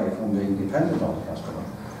thinking away from being dependent on the customer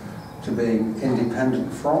to being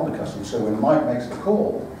independent from the customer. So when Mike makes the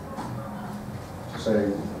call to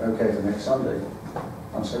say, okay, for next Sunday,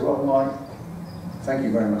 I'll say, well, Mike, thank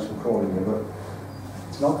you very much for calling me, but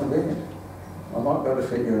it's not convenient. I might be able to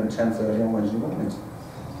fit you in at 10:30 on Wednesday morning.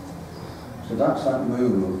 So that's that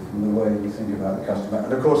move in the way we think about the customer.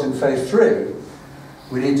 And of course in phase 3,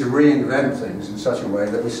 we need to reinvent things in such a way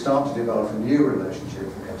that we start to develop a new relationship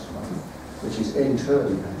with the customer, which is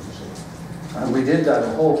interdependency. And we did that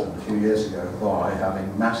at Halton a few years ago by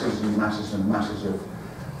having masses and masses and masses of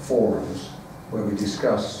forums where we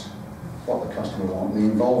discuss what the customer wants. We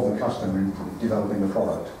involve the customer in developing the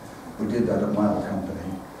product. We did that at my old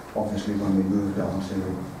company, obviously when we moved on to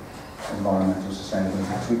environmental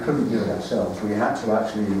sustainability. We couldn't do it ourselves. We had to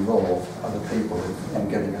actually involve other people in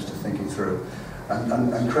getting us to think it through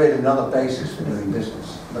and create another basis for doing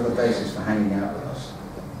business, another basis for hanging out with us,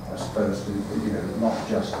 as opposed to, you know, not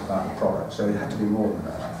just about the product. So it had to be more than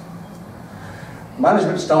that.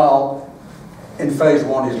 Management style in phase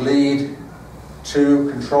 1 is lead, 2,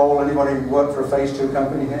 control. Anybody work for a phase 2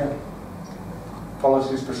 company here?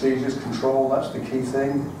 Policies, procedures, control, that's the key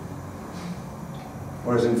thing.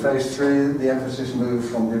 Whereas in phase 3, the emphasis moves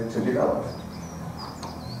from to develop.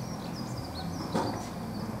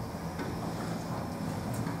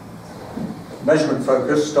 Measurement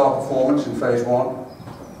focus, star performance in phase 1.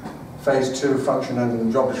 Phase 2, function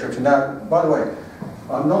and job description. Now, by the way,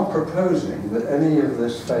 I'm not proposing that any of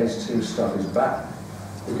this phase 2 stuff is bad,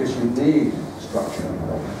 because you need structure.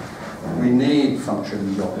 We need function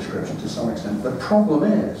and job description to some extent. The problem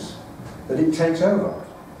is that it takes over.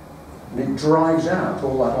 And it drives out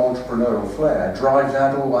all that entrepreneurial flair, drives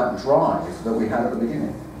out all that drive that we had at the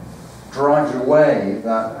beginning, drives away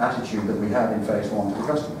that attitude that we had in phase 1 to the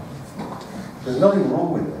customer. There's nothing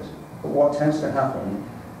wrong with it, but what tends to happen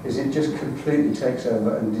is it just completely takes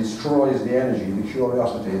over and destroys the energy, the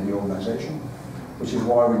curiosity in the organisation, which is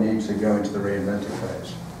why we need to go into the reinventing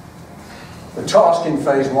phase. The task in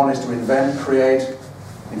phase 1 is to invent, create.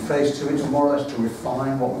 In phase 2, it's more or less to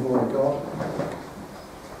refine what we've already got.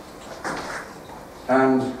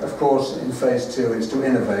 And, of course, in phase 2, it's to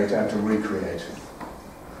innovate and to recreate.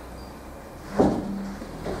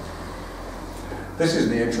 This is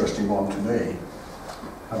the interesting one to me,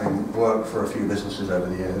 having worked for a few businesses over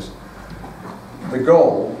the years. The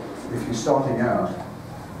goal, if you're starting out,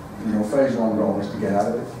 your phase 1 goal is to get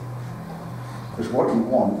out of it. Because what you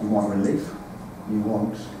want relief. You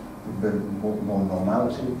want a bit more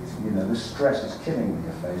normality. You know, the stress is killing you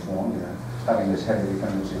in phase 1, you know, having this heavy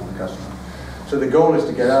dependency on the customer. So the goal is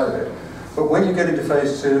to get out of it. But when you get into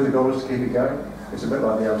phase 2, the goal is to keep it going. It's a bit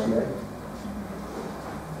like the LTA.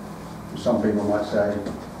 Some people might say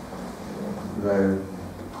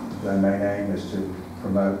their main aim is to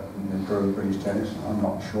promote and improve British tennis. I'm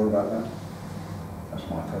not sure about that. That's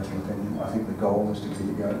my personal opinion. I think the goal is to keep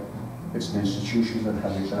it going. It's an institution that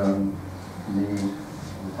has its own need,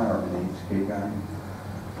 apparent need to keep going.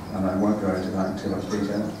 And I won't go into that in too much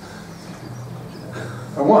detail.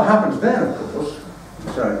 And what happens then, of course,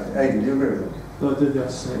 so Aidan, do you agree with it? No, I did,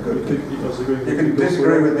 yes. Good. You can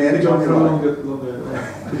disagree with me anytime you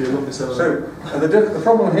like. So, and the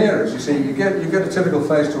problem here is, you see, you get a typical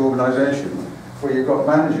phase 2 organisation where you've got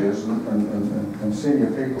managers and senior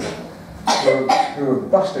people who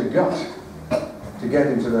have bust a gut to get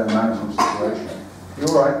into their management situation. You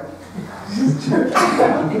all right?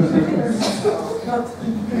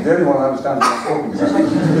 The only one I understand what I'm talking about.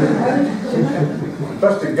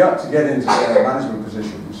 Plus to get into their management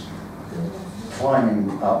positions,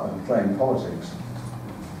 climbing up and playing politics.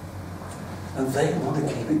 And they want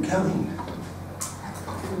to keep it going.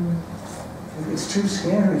 It's too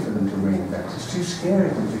scary for them to reinvent. It's too scary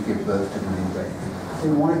for them to give birth to the new baby. They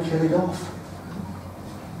want to kill it off.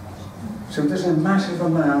 So there's a massive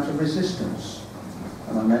amount of resistance.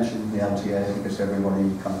 And I mentioned the LTA because everybody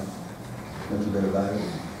kind of knows a bit about it.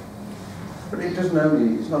 But it's not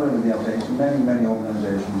only the LTA, it's many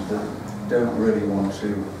organisations that don't really want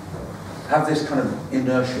to have this kind of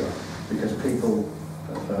inertia because people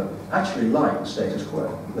actually like the status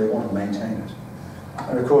quo. They want to maintain it.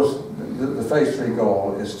 And of course, the phase 3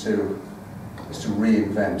 goal is to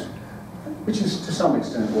reinvent, which is to some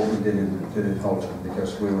extent what we did in Halton,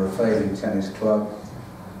 because we were a failing tennis club.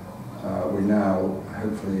 We now,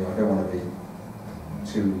 hopefully, I don't want to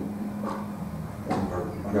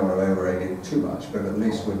overegg it too much, but at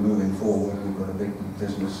least we're moving forward. We've got a big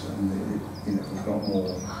business, and we've got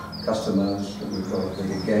more customers. We've got a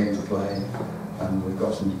bigger game to play, and we've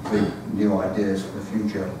got some big new ideas for the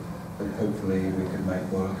future that hopefully we can make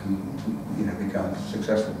work and become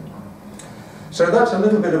successful. So that's a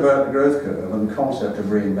little bit about the growth curve and the concept of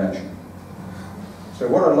reinvention. So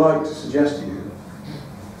what I'd like to suggest to you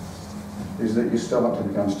is that you start to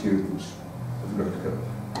become students of the growth curve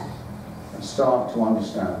and start to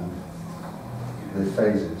understand the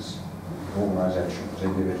phases of organisations,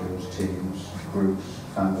 individuals, teams, groups,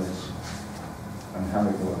 families, and how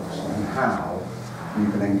it works, and how you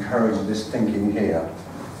can encourage this thinking here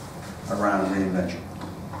around reinvention.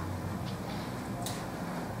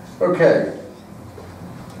 Okay.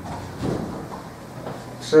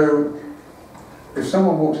 So, if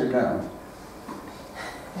someone walks in now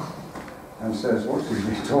and says, "What's he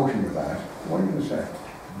talking about?" what are you going to say?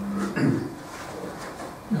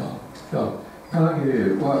 John, can I give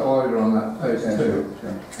you, while you're on that page too,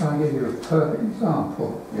 Sure. can I give you a perfect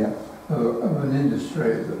example of an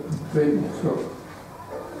industry that completely took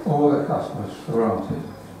all their customers for granted?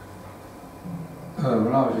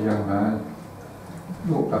 When I was a young man,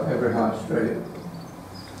 walked up every high street.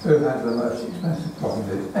 Who had the most expensive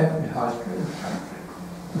properties? Every high street in the country.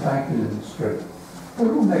 The banking industry.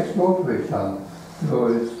 They're all next door to each other.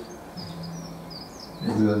 Lloyds,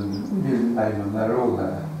 Midland, you didn't name them, they're all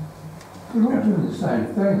there. They're all doing the same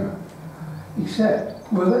thing.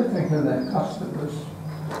 Except, well, they're thinking of their customers.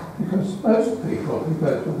 Because most people who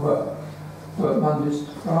go to work Mondays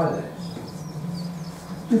to Fridays.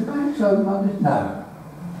 Do banks open Mondays? No.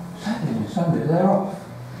 Saturday and Sunday, they're off.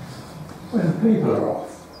 When the people are off.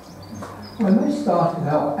 When they started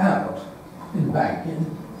out in banking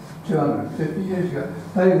 250 years ago,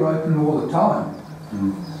 they were open all the time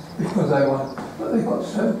because but they got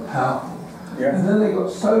so powerful, and then they got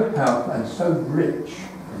so powerful and so rich,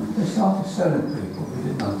 they started selling people who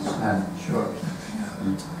didn't understand insurance and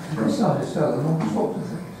everything else. They started selling all sorts of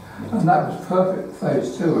things, and that was perfect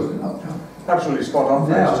phase 2, was it not, John? Absolutely spot on.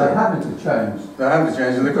 Now they're having to change. They're having to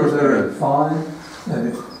change, and of course they're fine.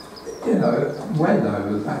 Wendover,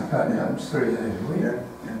 the bank only opens 3 days a week.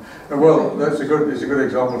 Well, it's a good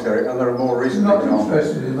example, Terry, and there are more recent They're not examples.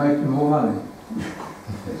 interested in making more money.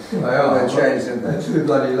 They are. They're changed. They're too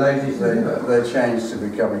bloody lazy. They're changed to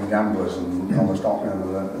becoming gamblers and on the stock and the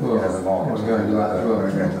market. We're going to that as well.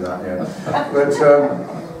 We're going to that, yeah.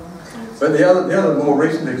 But the other more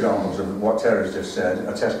recent examples of what Terry's just said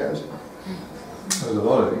are Tesco's. There's a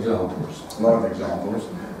lot of examples. A lot of examples.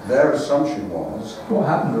 Their assumption was... What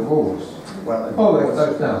happened to Wolves? Well, they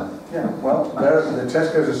closed down. Yeah, well, the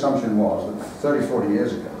Tesco's assumption was that 30, 40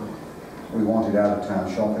 years ago, we wanted out-of-town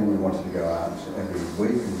shopping, we wanted to go out every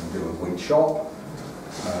week and do a week shop,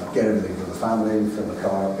 get everything for the family, fill the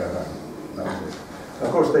car up, go home. That was it. Of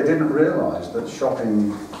course, they didn't realise that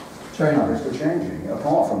shopping habits were changing,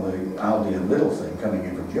 apart from the Aldi and Lidl thing coming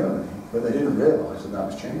in from Germany, but they didn't realise that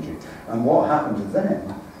was changing. And what happened to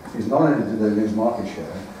them is not only did they lose market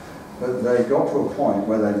share, but they got to a point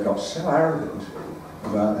where they got so arrogant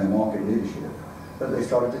about their market leadership that they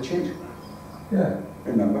started to cheat. Yeah.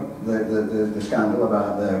 Remember the scandal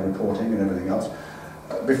about their reporting and everything else.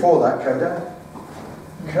 Before that, Kodak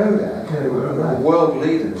were world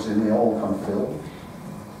leaders in the oil kind of film.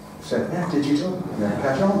 Said, digital,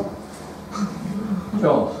 catch on.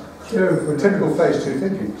 John, typical phase 2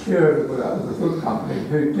 thinking. That was the food company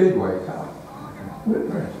who did wake up.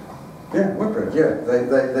 Whitbread. Yeah, Whitbread, yeah.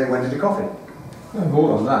 They went into coffee.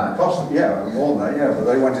 More than that. Possibly, yeah, more than that, yeah. But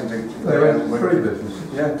they went into... They went into 3 businesses.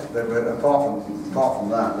 Yeah, apart from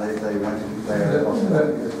that, they went into...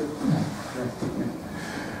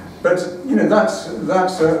 But you know, that's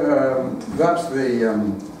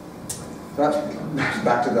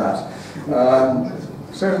back to that.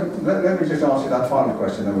 So let me just ask you that final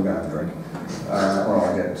question, then we'll go and have a drink. Or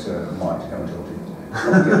I'll get Mike to come and talk to you.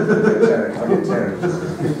 I'll get Terry.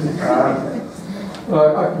 Well,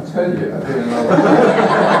 I can tell you, I've been older.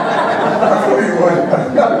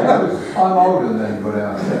 I'm older than anybody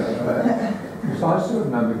else. Because I still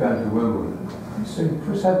remember going to Wimbledon and seeing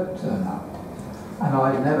Chris Evans turn up. And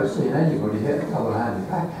I'd never seen anybody hit a double-handed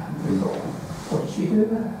backhand before. What did she do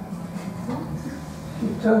there? She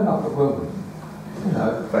turned up at Wimbledon. You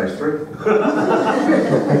know. Phase 3.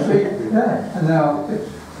 Yeah, and now it's,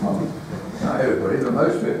 well, not everybody, but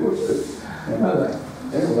most people do. Know that.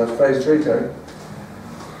 Yeah, well, that's phase 3, Terry.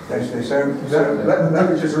 Actually, so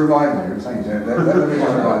let me just remind you, thank you, Terry. Let me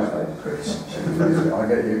just remind you. I'll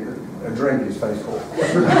get you, a drink is phase 4.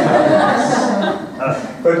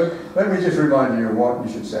 But let me just remind you of what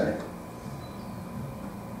you should say.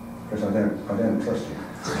 Because I don't trust you.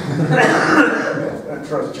 I don't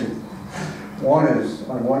trust you. One is,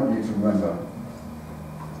 I want you to remember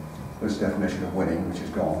this definition of winning, which is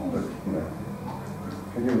gone, but, you know,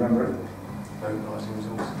 can you remember it? Mobilising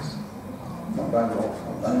resources. Not bad at all.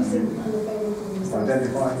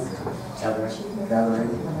 Identifying, gathering,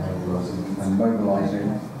 and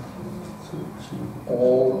mobilising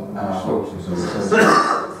all our sources of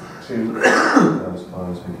resources to those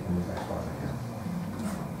powers we can best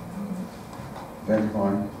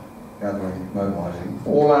identifying, gathering, mobilising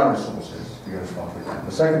all our resources to go as far as we can.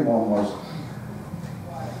 The second one was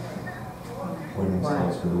winning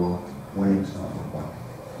starts with war. Winning starts with war.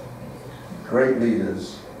 Great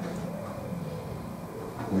leaders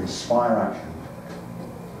who inspire action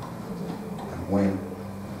and win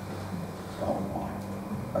start with why.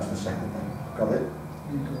 That's the second thing. Got it?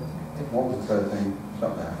 What was the third thing?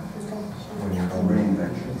 Stop there.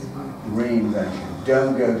 Reinvention. Reinvention.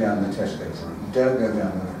 Don't go down the Tesco's route. Don't go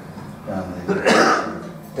down the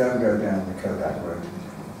don't go down the Kodak route.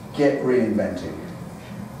 Get reinventing.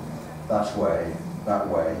 That way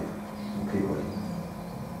we'll keep winning.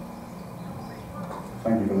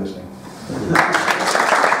 Thank you for listening.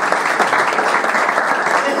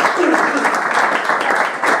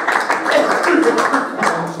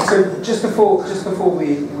 So just before we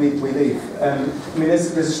leave, I mean,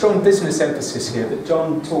 there's a strong business emphasis here, but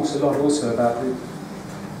John talks a lot also about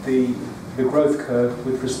the growth curve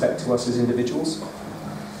with respect to us as individuals.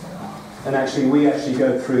 And actually, we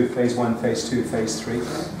go through phase 1, phase 2, phase 3,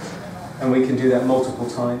 and we can do that multiple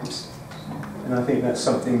times. And I think that's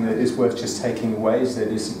something that is worth just taking away, is that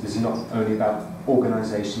it's not only about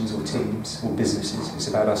organisations or teams or businesses, it's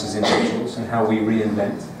about us as individuals and how we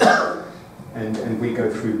reinvent. And we go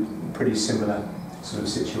through pretty similar sort of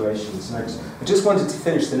situations. And I just wanted to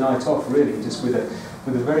finish the night off really just with a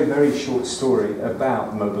very, very short story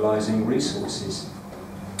about mobilising resources.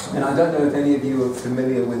 And I don't know if any of you are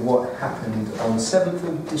familiar with what happened on 7th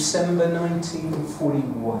of December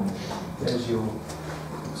 1941. There's your...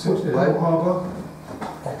 Pearl Harbor?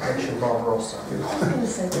 Operation Barbarossa.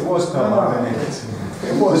 It was Pearl Harbor.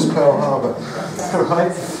 It was Pearl Harbor.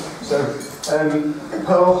 Right. So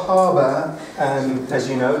Pearl Harbor, as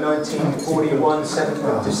you know, 1941, 7th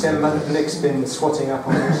of December. Nick's been swatting up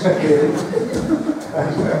on this.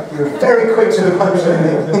 You're very quick to the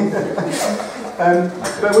punchline.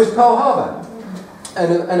 But it was Pearl Harbor,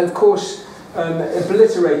 and of course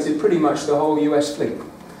obliterated pretty much the whole US fleet.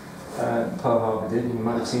 Pearl Harbor did. You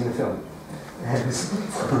might have seen the film.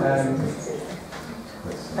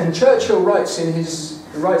 And Churchill writes in his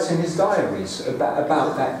diaries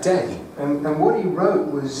about that day, and what he wrote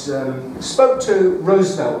was, spoke to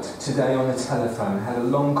Roosevelt today on the telephone, had a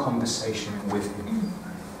long conversation with him.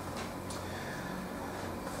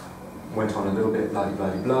 Went on a little bit, blah, blah,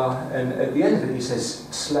 blah, blah, and at the end of it he says,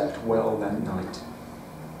 slept well that night.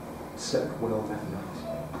 Slept well that night.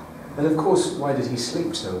 And of course, why did he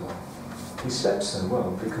sleep so well? He slept so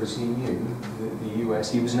well because he knew that the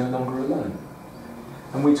US, he was no longer alone.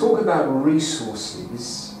 And we talk about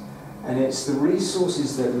resources, and it's the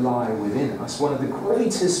resources that lie within us. One of the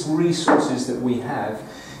greatest resources that we have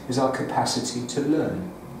is our capacity to learn.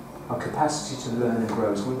 Our capacity to learn and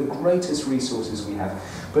grow is one of the greatest resources we have.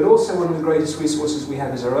 But also one of the greatest resources we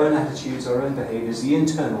have is our own attitudes, our own behaviours, the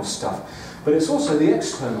internal stuff. But it's also the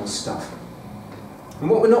external stuff. And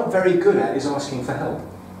what we're not very good at is asking for help.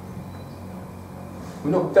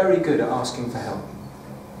 We're not very good at asking for help.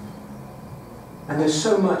 And there's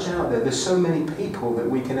so much out there, there's so many people that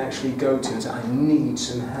we can actually go to and say, I need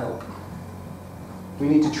some help. We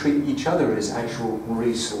need to treat each other as actual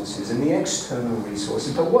resources and the external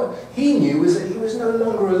resources. But what he knew was that he was no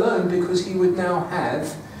longer alone because he would now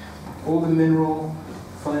have all the mineral,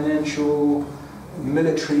 financial,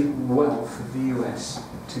 military wealth of the US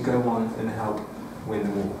to go on and help win the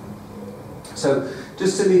war. So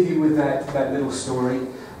just to leave you with that little story,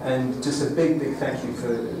 and just a big thank you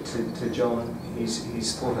to John.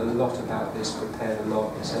 He's thought a lot about this, prepared a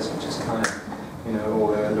lot. This hasn't just kind of,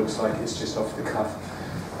 although it looks like it's just off the cuff.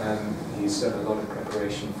 He's done a lot of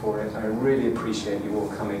preparation for it. I really appreciate you all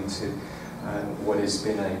coming to what has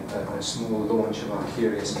been a small launch of our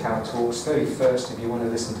Curious Cow Talks. 31st, if you want to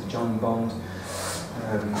listen to John Bond,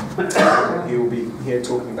 he will be here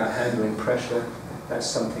talking about handling pressure. That's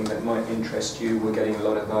something that might interest you. We're getting a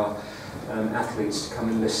lot of our athletes to come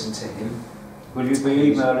and listen to him. Will you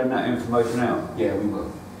be emailing that information out? Yeah, we will.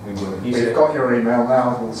 We will. We've got your email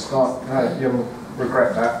now. We'll start. You'll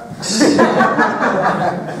regret that.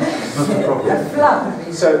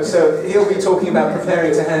 So he'll be talking about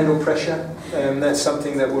preparing to handle pressure. That's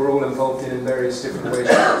something that we're all involved in various different ways,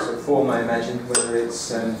 shapes or form, I imagine, whether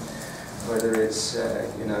it's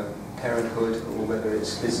parenthood, or whether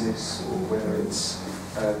it's business, or whether it's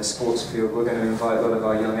the sports field. We're going to invite a lot of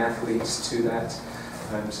our young athletes to that.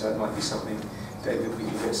 So that might be something, David, we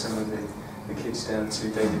can get some of the kids down to.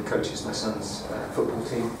 David coaches my son's football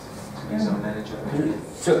team. He's our manager.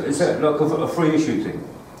 So is that like a free issue thing?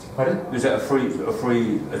 Pardon? Is that a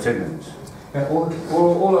free attendance? Yeah,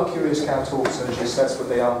 all our Curious Cow Talks are just, that's what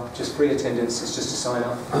they are, just free attendance. It's just to sign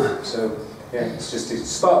up. So yeah, it's just to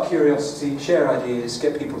spark curiosity, share ideas,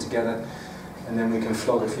 get people together, and then we can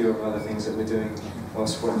flog a few of other things that we're doing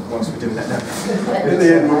whilst we're doing that now. In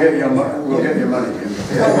the end, we'll get your money. We'll get your money.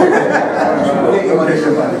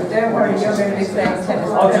 Don't worry, you're going to be playing tennis.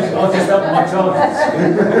 I'll just up my charges.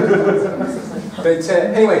 But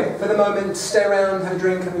anyway, for the moment, stay around, have a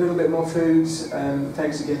drink, have a little bit more food.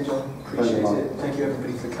 Thanks again, John. Appreciate it. Thank you,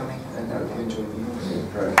 everybody, for coming, and I hope you enjoyed the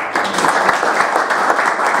evening.